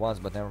attacked him once,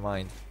 but never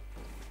mind.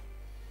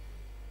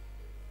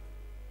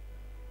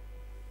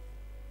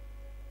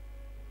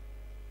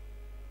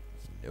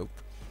 Nope.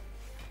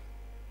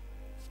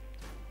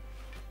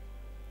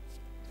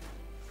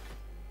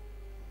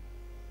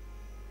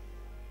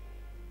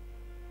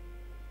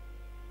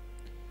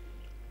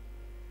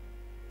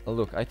 Oh,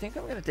 look, I think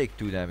I'm gonna take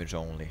 2 damage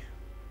only.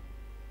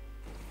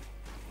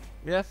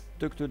 Yeah,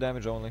 took 2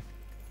 damage only.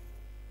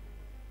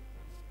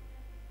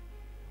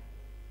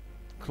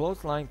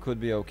 Clothesline could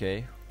be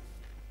okay.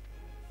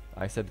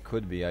 I said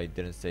could be, I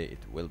didn't say it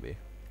will be.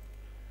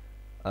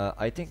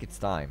 I think it's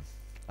time.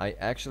 I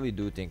actually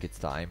do think it's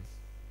time.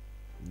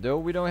 Though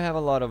we don't have a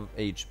lot of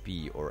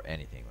HP or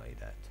anything like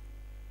that.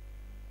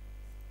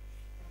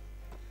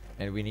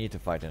 And we need to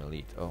fight an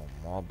elite. Oh,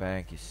 Maw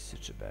Bank is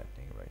such a bad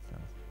thing right now.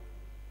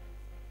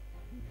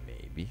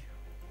 Maybe.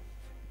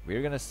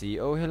 We're gonna see.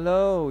 Oh,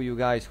 hello, you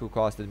guys who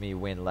costed me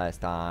win last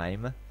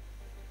time.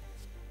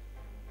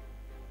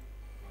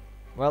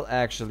 Well,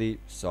 actually,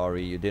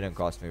 sorry, you didn't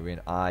cost me a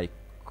win. I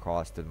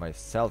costed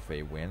myself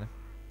a win.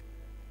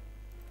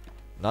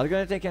 Not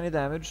gonna take any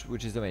damage,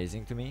 which is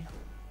amazing to me.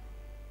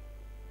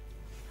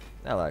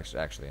 Well,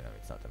 actually, no,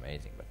 it's not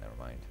amazing, but never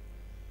mind.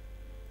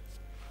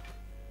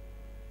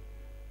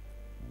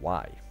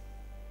 Why?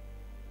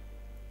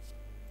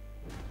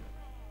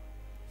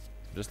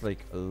 Just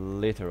like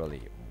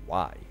literally,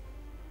 why?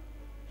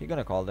 He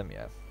gonna call them,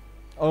 yeah.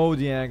 Oh,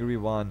 the angry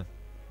one.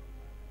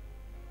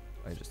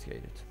 I just hate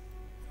it.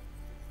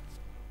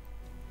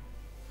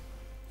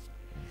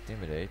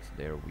 Intimidate,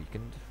 they are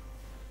weakened.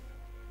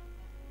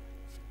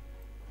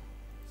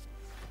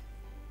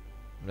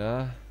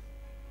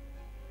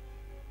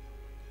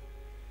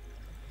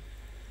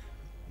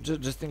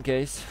 Just in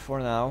case, for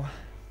now.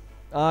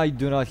 I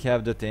do not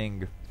have the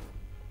thing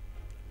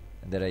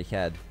that I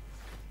had.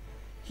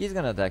 He's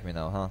gonna attack me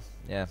now, huh?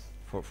 Yeah,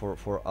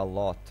 for a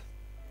lot.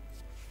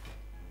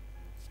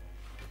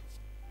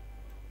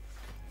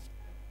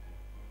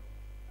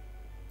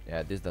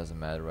 Yeah, this doesn't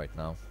matter right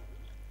now.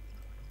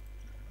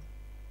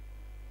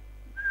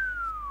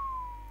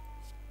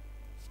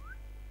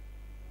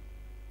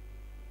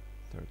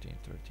 Thirteen.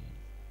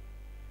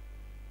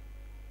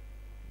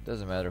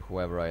 Doesn't matter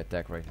whoever I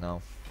attack right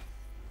now.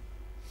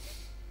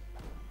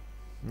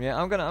 Yeah,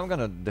 I'm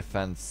gonna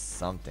defend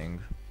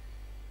something.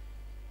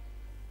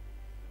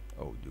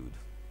 Oh, dude.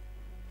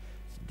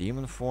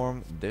 Demon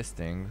form, this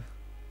thing.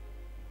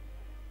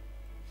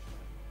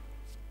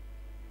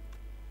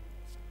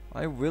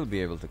 I will be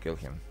able to kill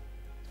him.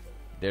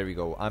 There we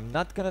go. I'm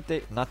not gonna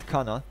not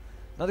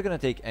gonna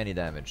take any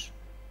damage,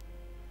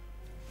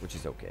 which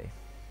is okay,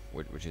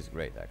 which is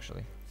great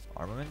actually.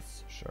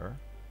 Armaments, sure.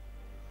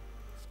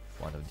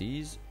 One of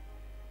these,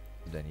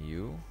 then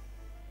you.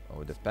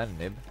 Oh, the pen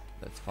nib.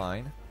 That's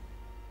fine.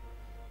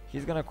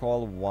 He's gonna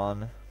call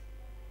one.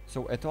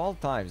 So at all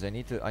times, I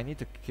need to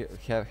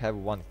have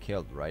one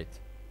killed, right?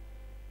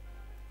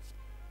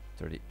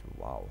 30.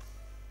 Wow.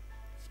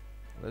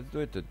 Let's do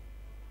it to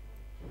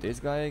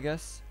this guy, I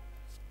guess.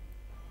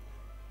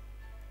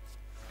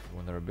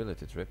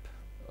 Vulnerability trip.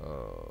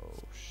 Oh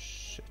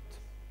shit.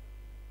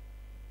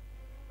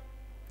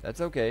 That's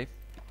okay.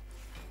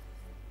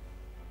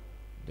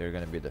 They're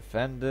gonna be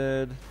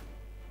defended,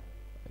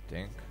 I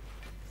think.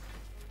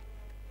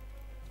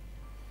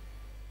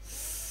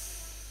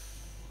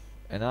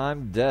 And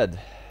I'm dead.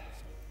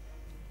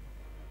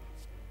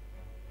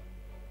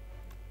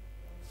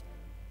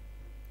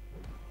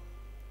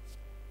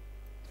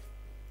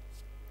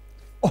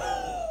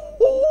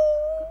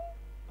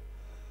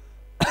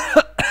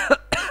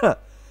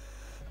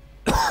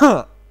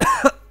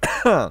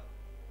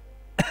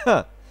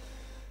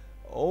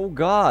 Oh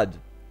God.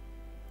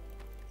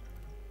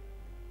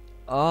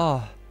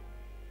 Ah.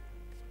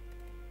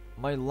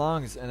 My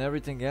lungs and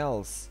everything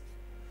else.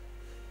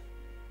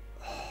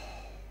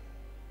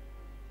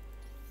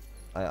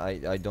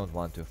 I don't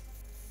want to.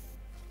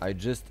 I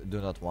just do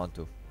not want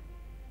to.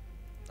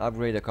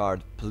 Upgrade a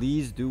card.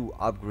 Please do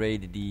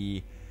upgrade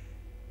the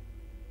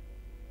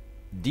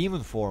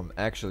demon form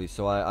actually,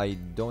 so I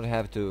don't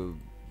have to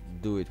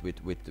do it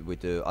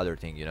with the other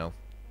thing, you know.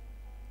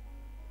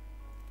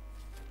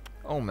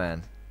 Oh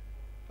man.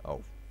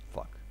 Oh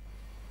fuck.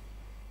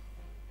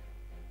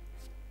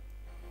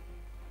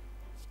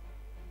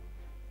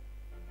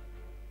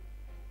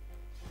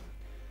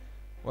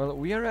 Well,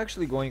 we are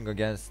actually going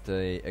against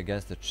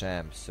a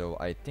champ, so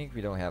I think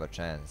we don't have a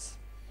chance.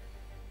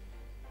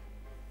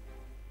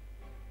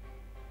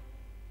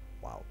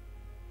 Wow.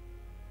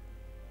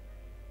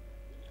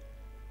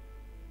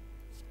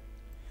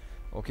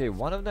 Okay,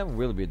 one of them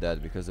will be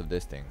dead because of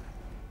this thing.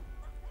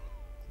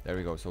 There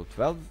we go. So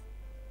 12.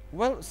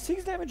 Well,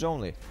 6 damage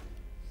only.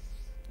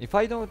 If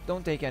I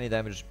don't take any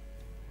damage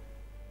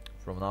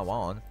from now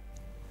on,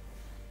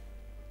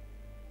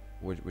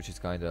 which is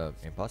kind of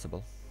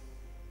impossible.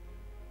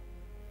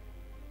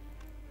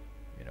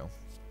 You know.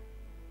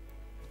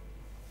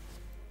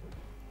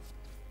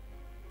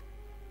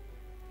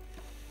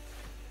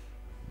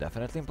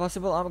 Definitely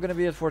impossible. I'm gonna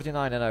be at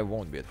 49 and I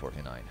won't be at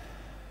 49.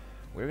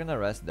 We're gonna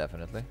rest,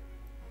 definitely.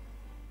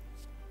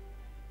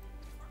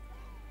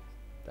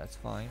 That's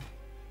fine.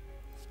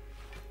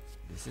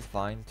 This is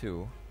fine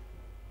too.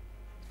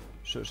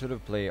 Should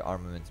have played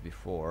armaments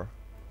before.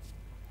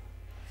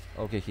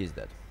 Okay, he's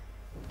dead.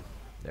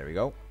 There we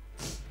go.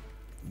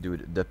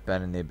 Dude, the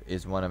pen nib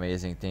is one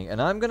amazing thing.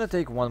 And I'm gonna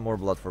take one more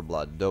blood for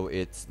blood, though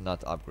it's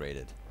not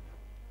upgraded.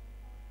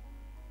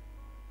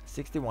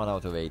 61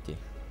 out of 80.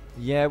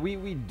 Yeah,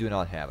 we do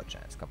not have a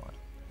chance, come on.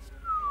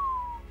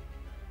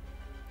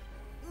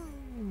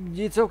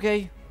 It's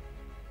okay.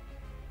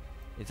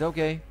 It's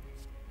okay.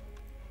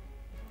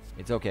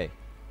 It's okay.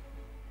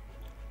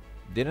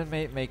 Didn't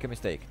make a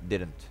mistake.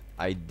 Didn't.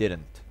 I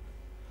didn't.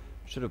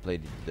 Should have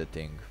played the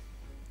thing.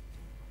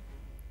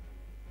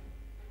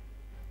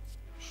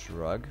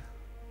 Shrug.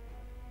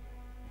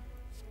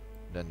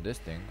 Then this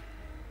thing.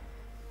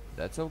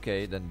 That's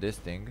okay. Then this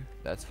thing.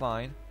 That's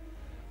fine.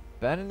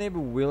 Pen nib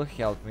will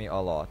help me a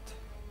lot.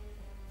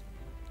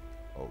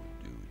 Oh,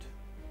 dude.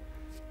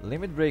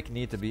 Limit break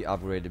need to be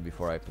upgraded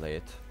before I play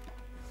it.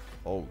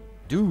 Oh,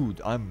 dude,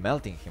 I'm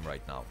melting him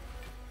right now.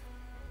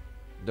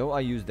 Though I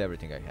used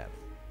everything I have.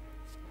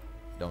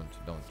 Don't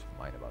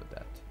mind about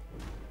that.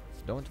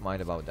 Don't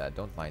mind about that.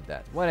 Don't mind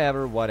that.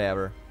 Whatever,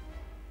 whatever.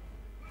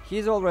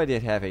 He's already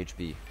at half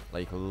HP.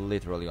 Like,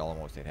 literally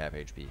almost at half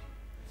HP.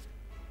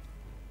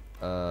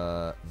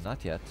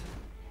 Not yet.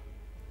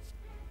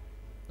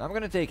 I'm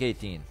gonna take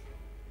 18.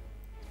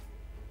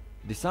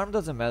 Disarm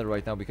doesn't matter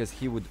right now because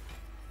he would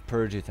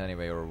purge it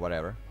anyway or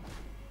whatever.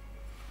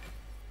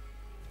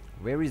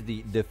 Where is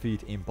the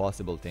defeat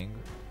impossible thing?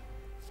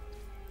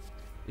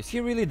 Is he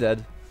really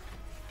dead?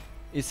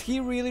 Is he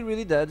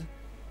really dead?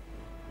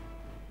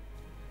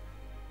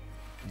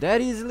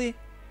 That easily?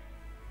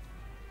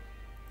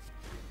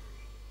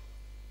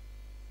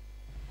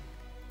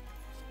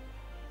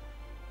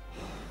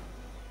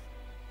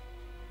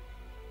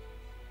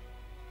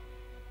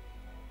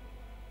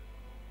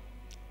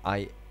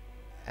 I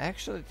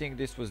actually think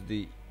this was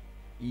the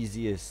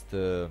easiest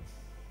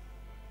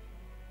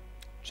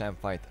champ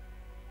fight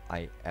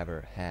I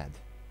ever had.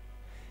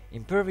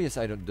 Impervious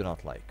I do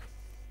not like.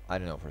 I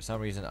don't know, for some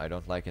reason I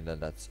don't like it,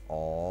 and that's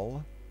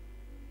all.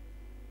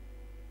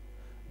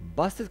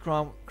 Busted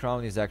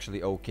crown is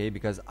actually okay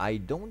because I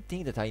don't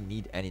think that I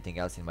need anything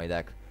else in my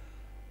deck.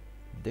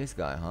 This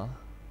guy, huh?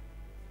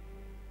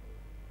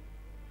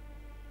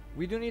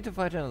 We do need to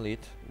fight an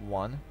elite,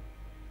 one.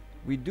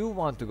 We do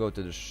want to go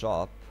to the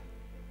shop.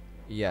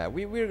 Yeah,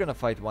 we're gonna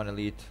fight one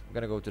elite. We're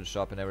gonna go to the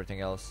shop and everything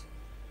else.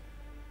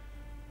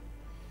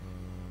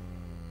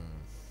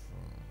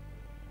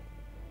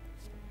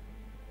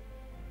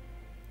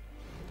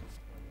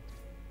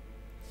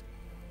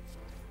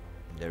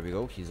 There we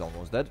go, he's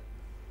almost dead.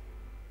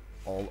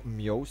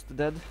 Almost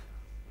dead.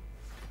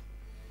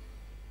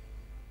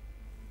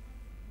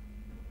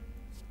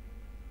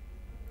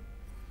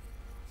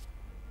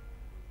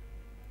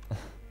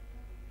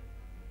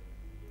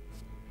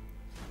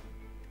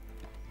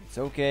 It's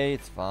okay,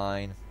 it's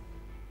fine.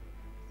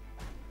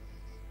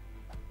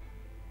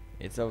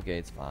 It's okay,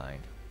 it's fine.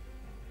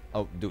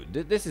 Oh, dude,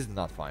 this is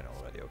not fine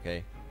already,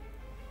 okay?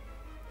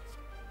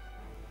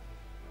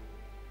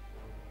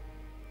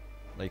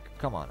 Like,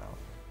 come on now.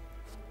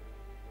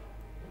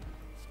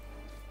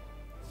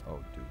 Oh,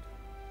 dude.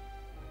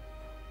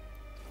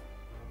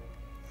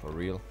 For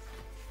real?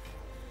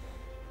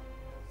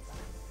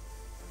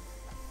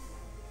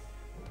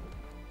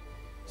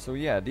 So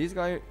yeah, these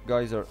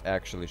guys are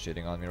actually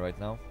shitting on me right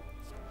now.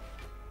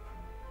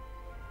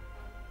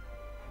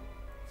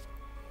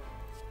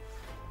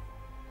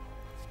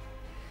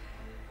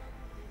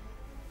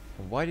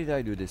 Why did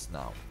I do this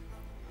now?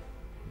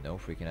 No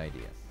freaking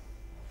idea.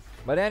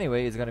 But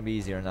anyway, it's gonna be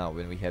easier now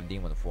when we have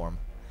demon form.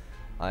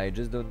 I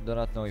just do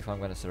not know if I'm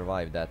gonna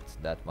survive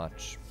that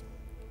much.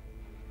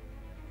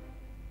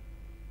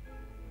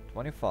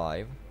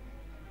 25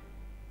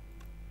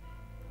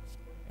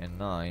 and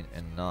 9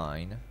 and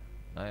 9,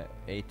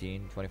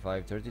 18,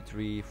 25,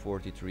 33,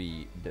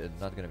 43.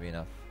 Not gonna be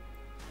enough.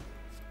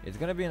 It's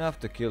gonna be enough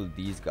to kill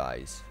these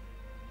guys.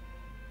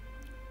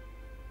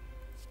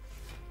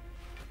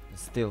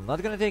 Still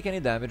not gonna take any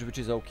damage, which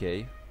is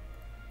okay.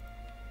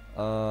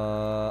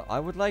 I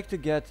would like to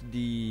get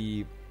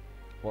the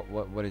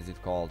what is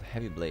it called?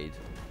 Heavy blade.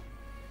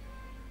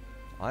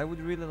 I would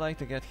really like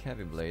to get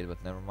heavy blade,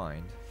 but never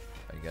mind,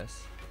 I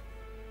guess.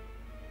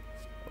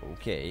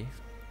 Okay.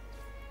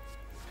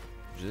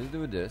 Just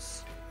do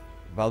this.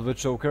 Velvet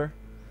choker,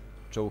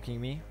 choking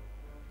me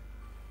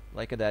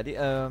like a daddy.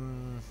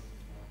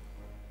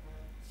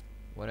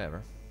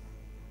 Whatever.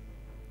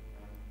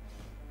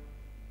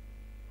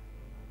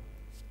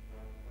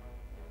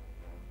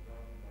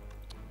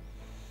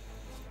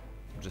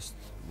 Just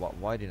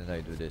why didn't I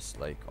do this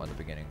like on the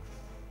beginning?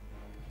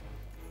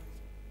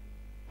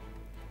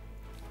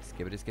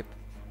 Skippity skip.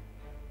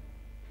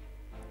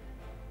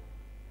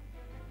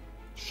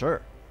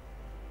 Sure.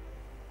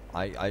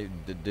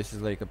 This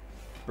is like a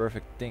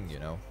perfect thing, you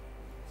know.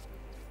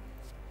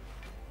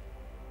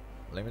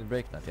 Limit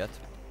break, not yet.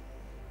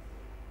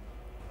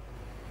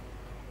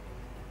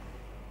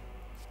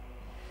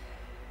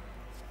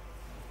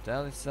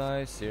 Tally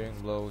size, searing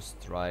blow,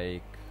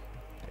 strike.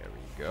 There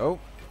we go.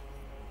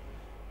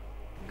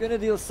 Gonna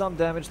deal some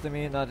damage to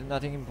me,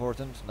 nothing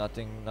important,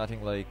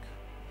 nothing like,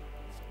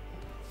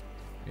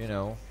 you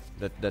know,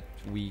 that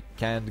we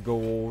can't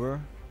go over.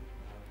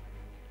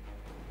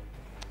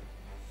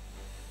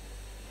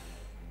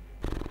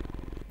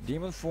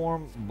 Demon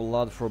form,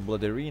 blood for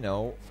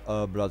Blooderino,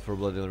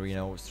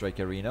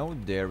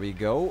 Strikerino, there we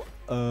go.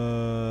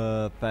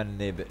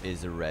 Panib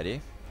is ready.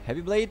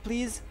 Heavy blade,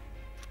 please.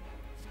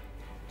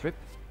 Trip,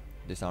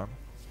 disarm.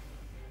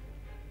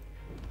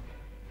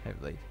 Heavy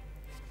blade.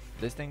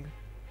 This thing.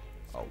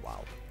 Oh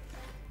wow.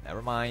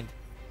 Never mind.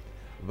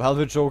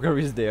 Velvet Choker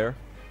is there.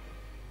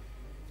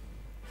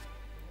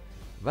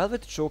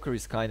 Velvet Choker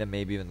is kinda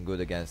maybe even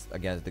good against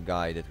the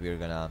guy that we're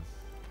gonna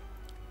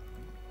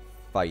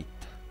fight.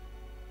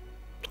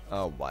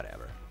 Oh,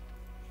 whatever.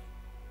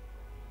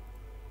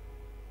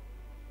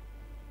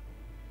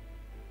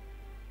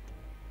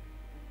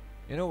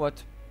 You know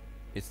what?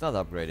 It's not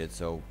upgraded,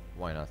 so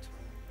why not?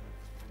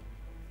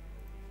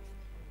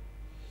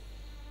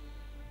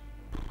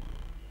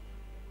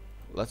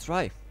 Let's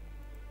try.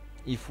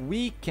 If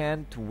we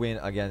can't win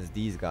against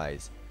these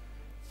guys,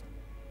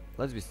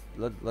 let's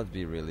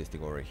be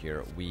realistic over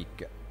here. We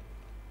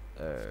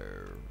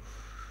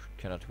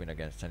cannot win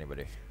against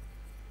anybody.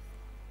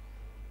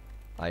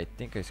 I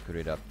think I screwed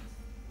it up.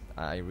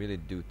 I really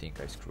do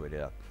think I screwed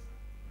it up.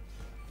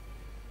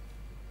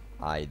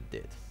 I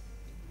did.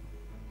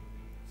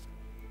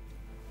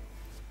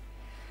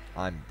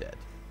 I'm dead.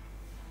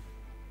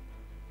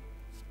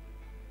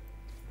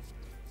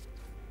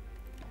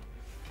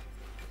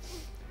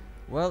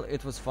 Well,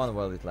 it was fun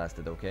while it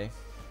lasted, okay?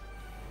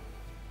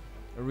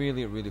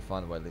 Really, really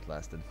fun while it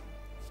lasted.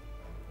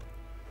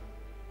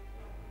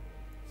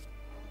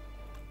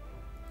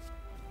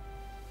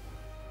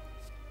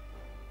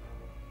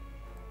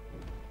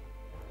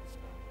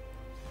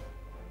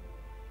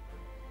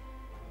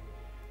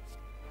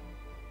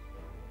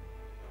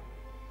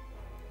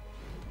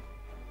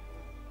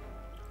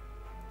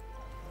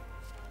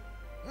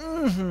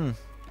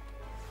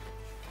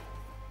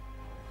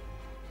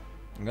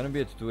 I'm gonna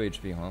be at 2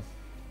 HP, huh?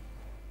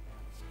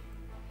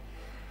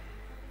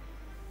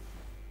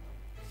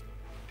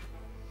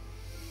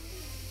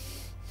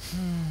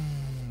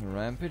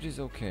 Rampage is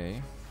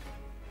okay.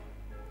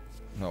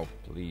 No,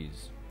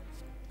 please.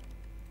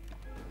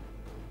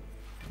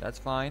 That's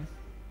fine.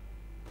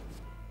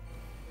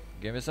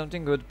 Give me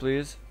something good,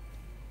 please.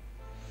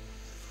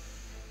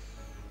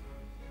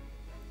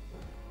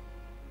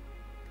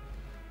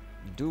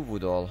 Do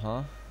wood all,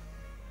 huh?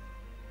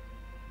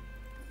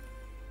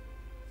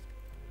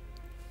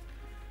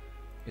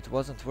 It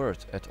wasn't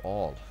worth at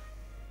all.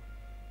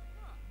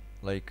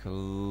 Like,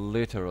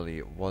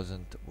 literally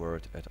wasn't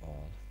worth at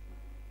all.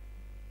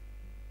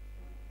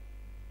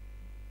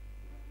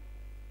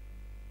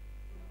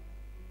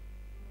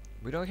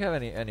 We don't have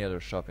any other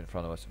shop in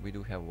front of us. We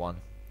do have one.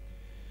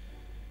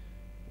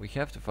 We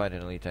have to fight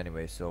an elite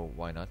anyway, so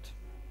why not?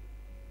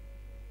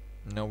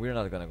 No, we're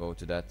not gonna go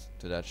to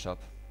that shop.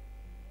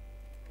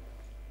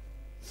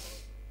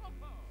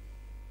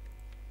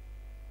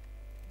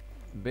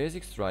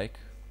 Basic strike.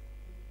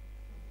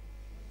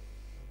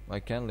 I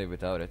can live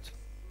without it.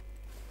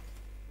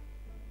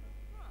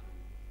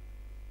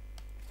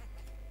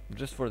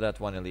 Just for that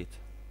one elite.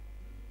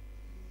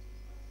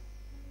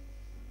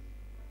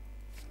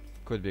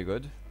 Could be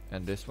good.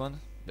 And this one,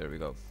 there we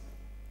go.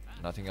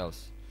 Nothing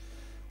else.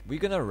 We're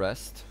gonna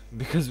rest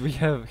because we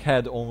have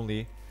had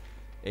only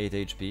 8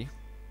 HP.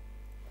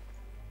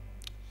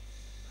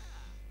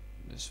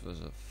 This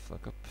was a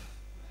fuck up.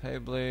 Hey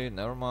Blade,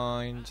 never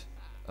mind.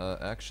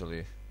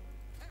 Actually,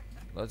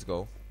 let's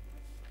go.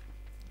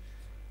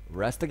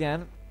 Rest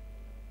again.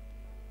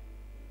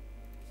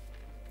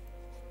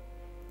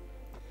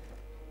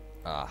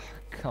 Ah,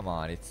 come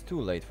on, it's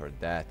too late for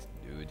that,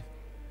 dude.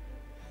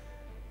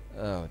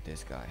 Oh,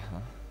 this guy, huh?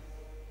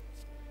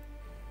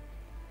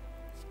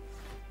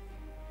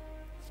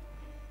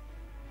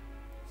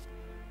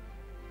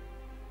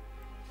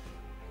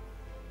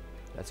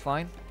 That's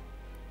fine.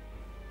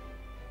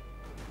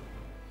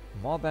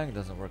 Mob bank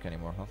doesn't work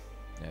anymore, huh?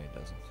 Yeah, it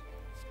doesn't.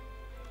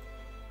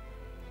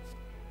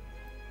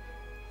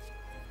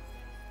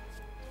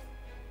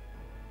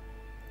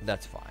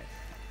 That's fine.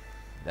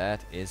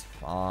 That is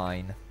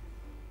fine.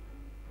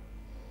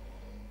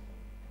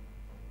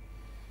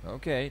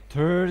 Okay,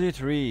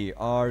 33.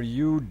 Are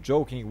you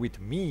joking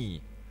with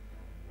me?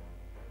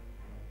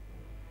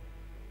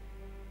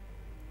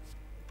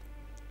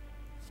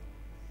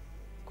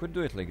 Could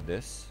do it like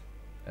this,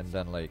 and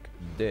then like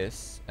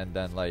this, and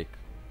then like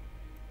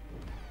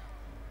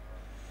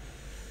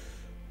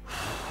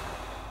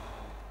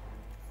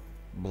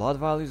blood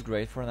vial is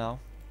great for now.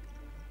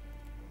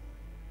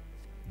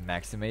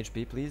 Maximum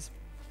HP, please.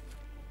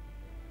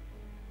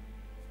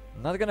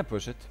 Not gonna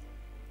push it.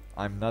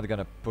 I'm not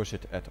gonna push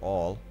it at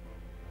all.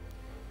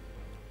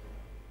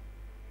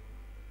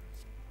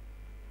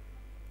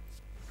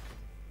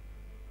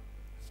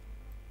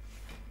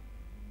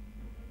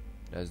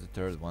 There's the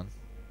third one.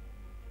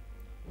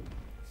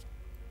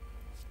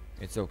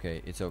 It's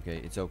okay, it's okay,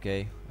 it's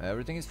okay.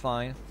 Everything is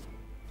fine.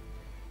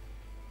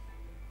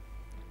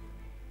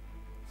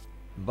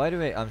 By the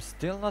way, I'm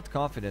still not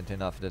confident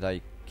enough that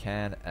I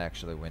can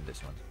actually win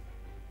this one.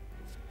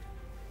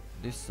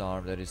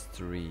 Disarm, that is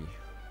 3.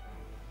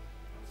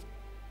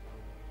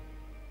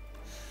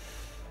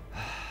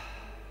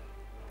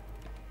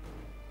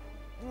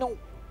 No!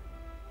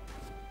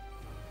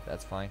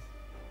 That's fine.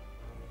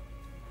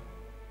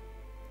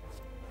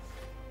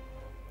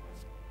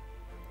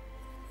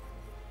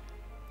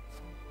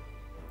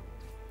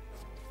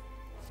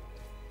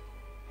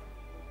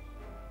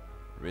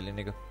 Really,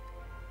 nigga?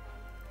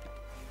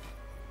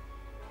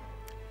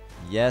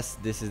 Yes,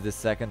 this is the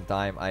second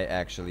time I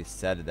actually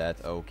said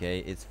that. Okay,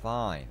 it's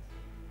fine.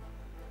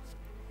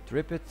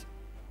 Trip it,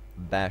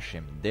 bash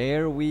him.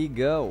 There we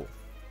go.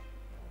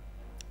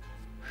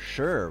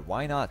 Sure,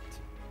 why not?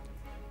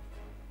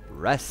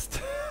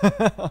 Rest.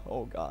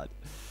 Oh god.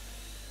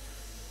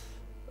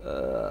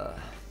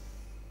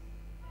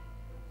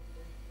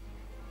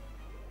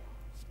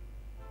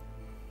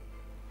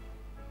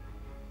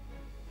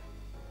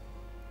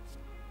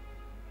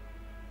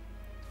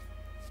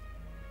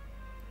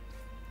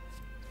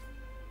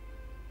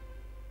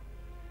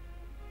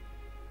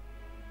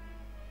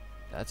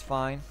 That's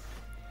fine.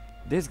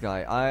 This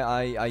guy,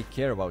 I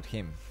care about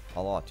him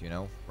a lot, you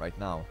know, right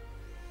now.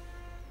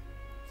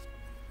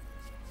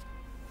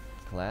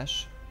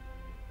 Clash.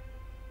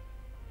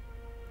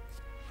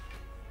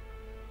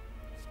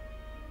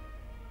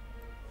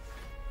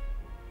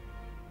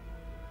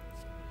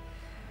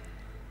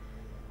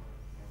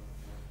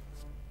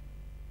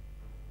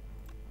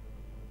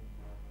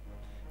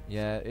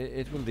 Yeah,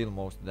 it will deal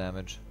most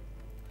damage.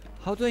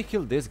 How do I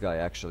kill this guy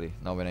actually,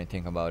 now when I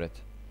think about it?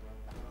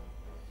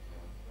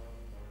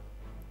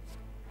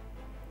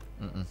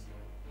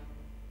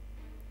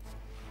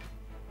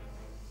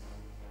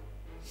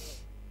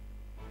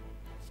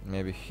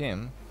 Maybe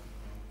him.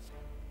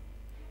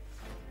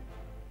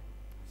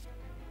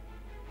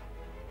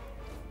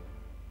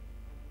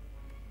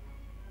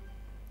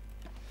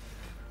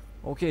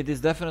 Okay, this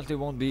definitely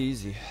won't be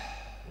easy.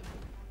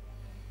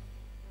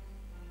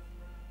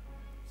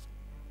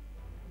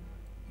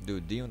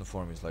 Dude, the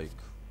uniform is like...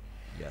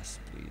 Yes,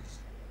 please.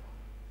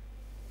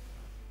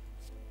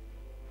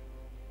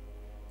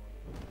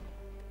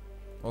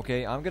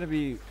 Okay, I'm gonna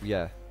be...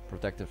 Yeah,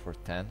 protected for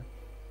 10.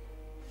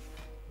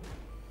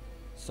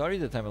 Sorry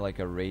that I'm like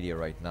a radio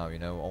right now, you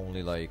know,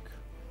 only like...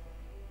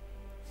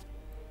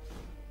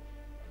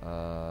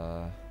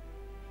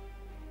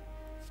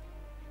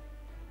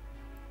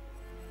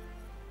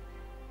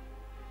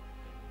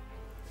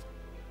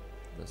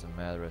 Doesn't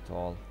matter at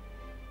all.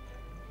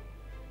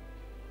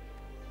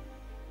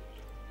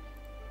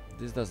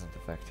 This doesn't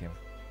affect him.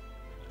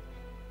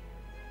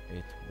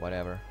 8,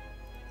 whatever.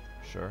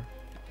 Sure.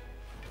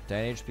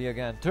 10 HP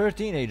again.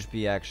 13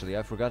 HP actually.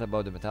 I forgot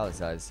about the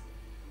metallicize.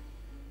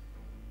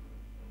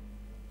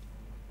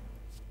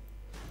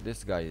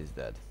 This guy is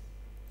dead.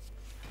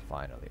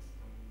 Finally.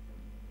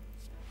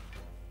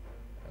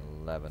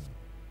 11.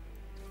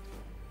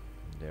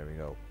 There we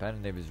go.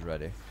 Pen nib is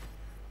ready.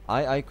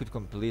 I could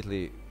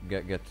completely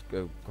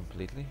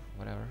completely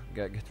whatever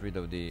get rid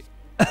of the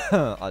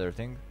other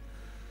thing.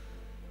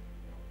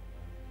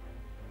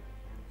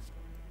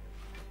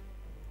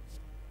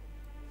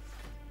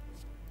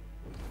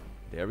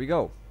 There we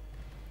go.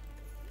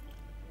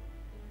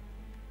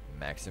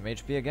 Maximum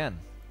HP again.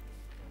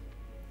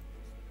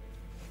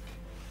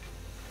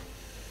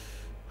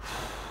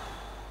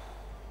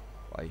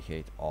 I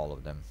hate all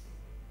of them.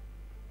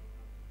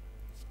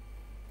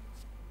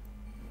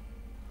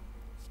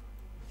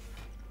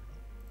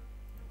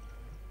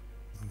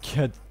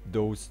 Get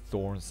those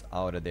thorns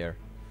out of there.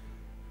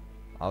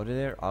 Out of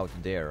there? Out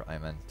there, I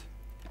meant.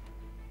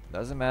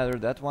 Doesn't matter.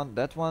 That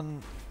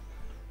one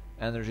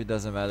energy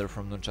doesn't matter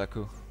from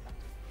Nunchaku.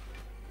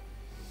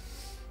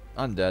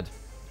 I'm dead.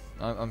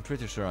 I'm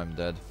pretty sure I'm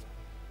dead.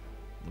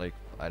 Like,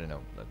 I don't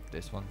know, like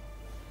this one.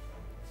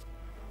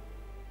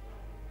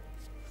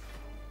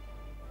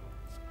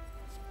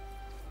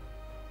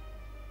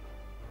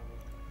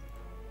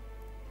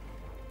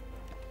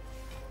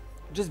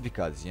 Just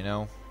because, you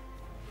know.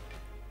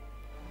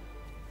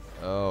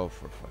 Oh,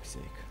 for fuck's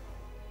sake.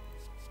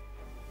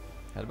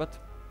 Headbutt.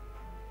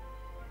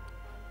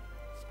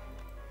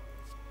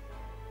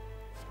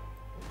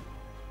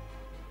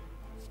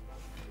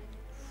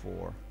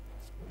 4.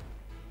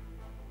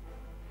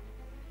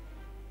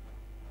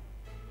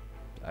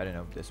 I don't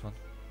know, this one.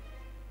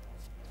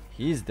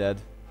 He's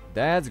dead.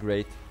 That's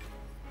great.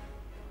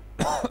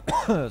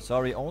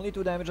 Sorry, only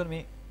 2 damage on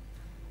me.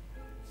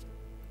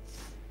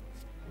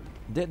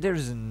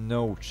 There's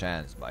no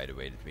chance, by the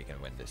way, that we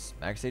can win this.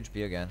 Max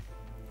HP again.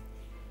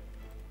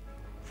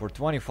 For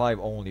 25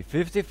 only.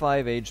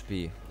 55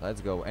 HP.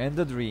 Let's go. End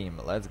the dream.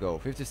 Let's go.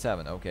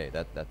 57. Okay,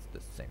 that's the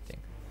same thing.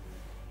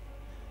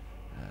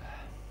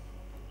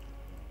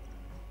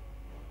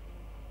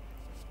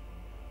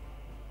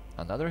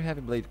 Another heavy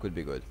blade could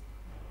be good.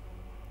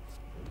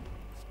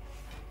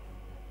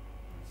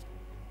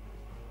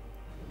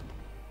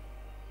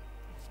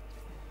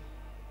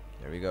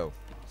 There we go.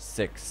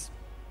 6.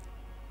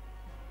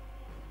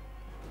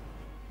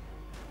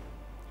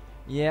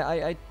 Yeah,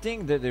 I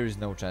think that there is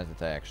no chance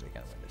that I actually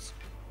can win this.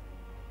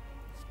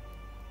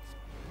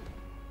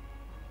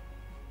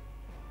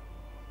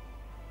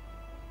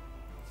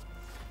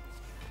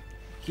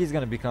 He's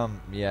gonna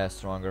become, yeah,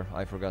 stronger.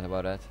 I forgot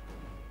about that.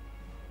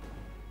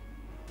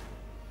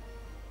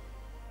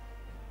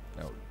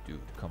 Oh,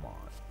 dude, come on.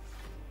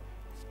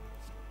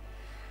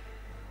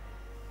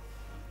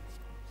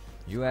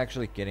 You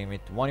actually kidding me?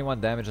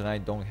 21 damage and I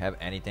don't have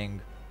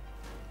anything?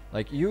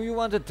 Like, you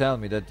want to tell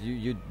me that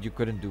you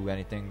couldn't do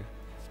anything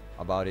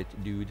about it,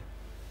 dude.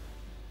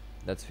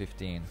 That's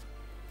 15.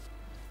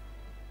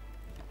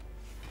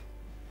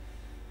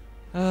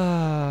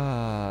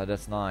 Ah,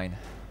 that's 9.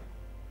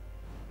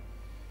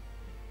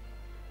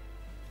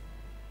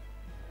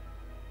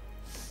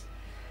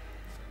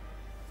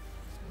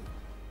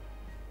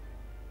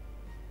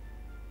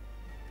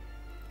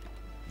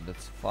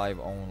 That's 5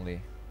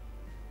 only.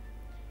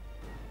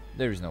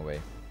 There is no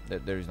way.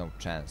 There is no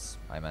chance,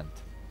 I meant.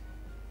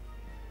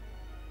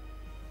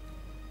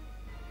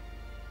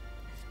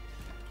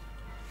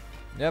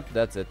 Yep,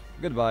 that's it.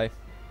 Goodbye.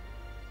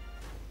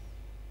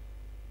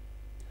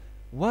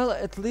 Well,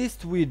 at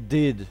least we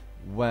did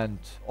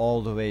went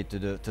all the way to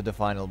the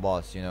final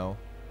boss, you know.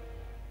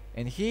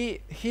 And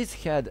his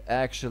head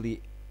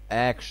actually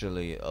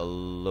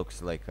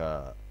looks like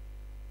a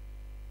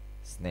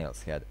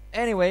snail's head.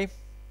 Anyway,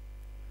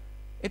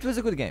 it was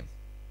a good game.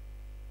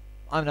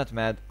 I'm not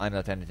mad, I'm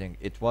not anything.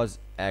 It was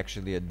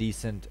actually a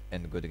decent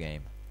and good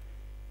game.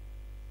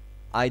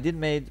 I did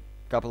made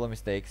a couple of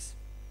mistakes.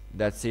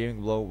 That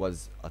searing blow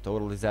was a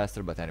total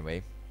disaster, but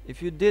anyway.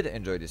 If you did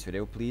enjoy this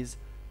video, please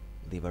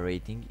leave a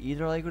rating,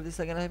 either like or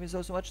dislike, and it helps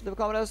me so much. Leave a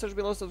comment down search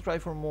below,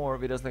 subscribe for more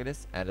videos like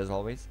this, and as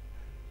always,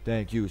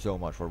 thank you so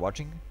much for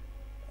watching,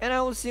 and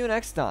I will see you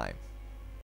next time.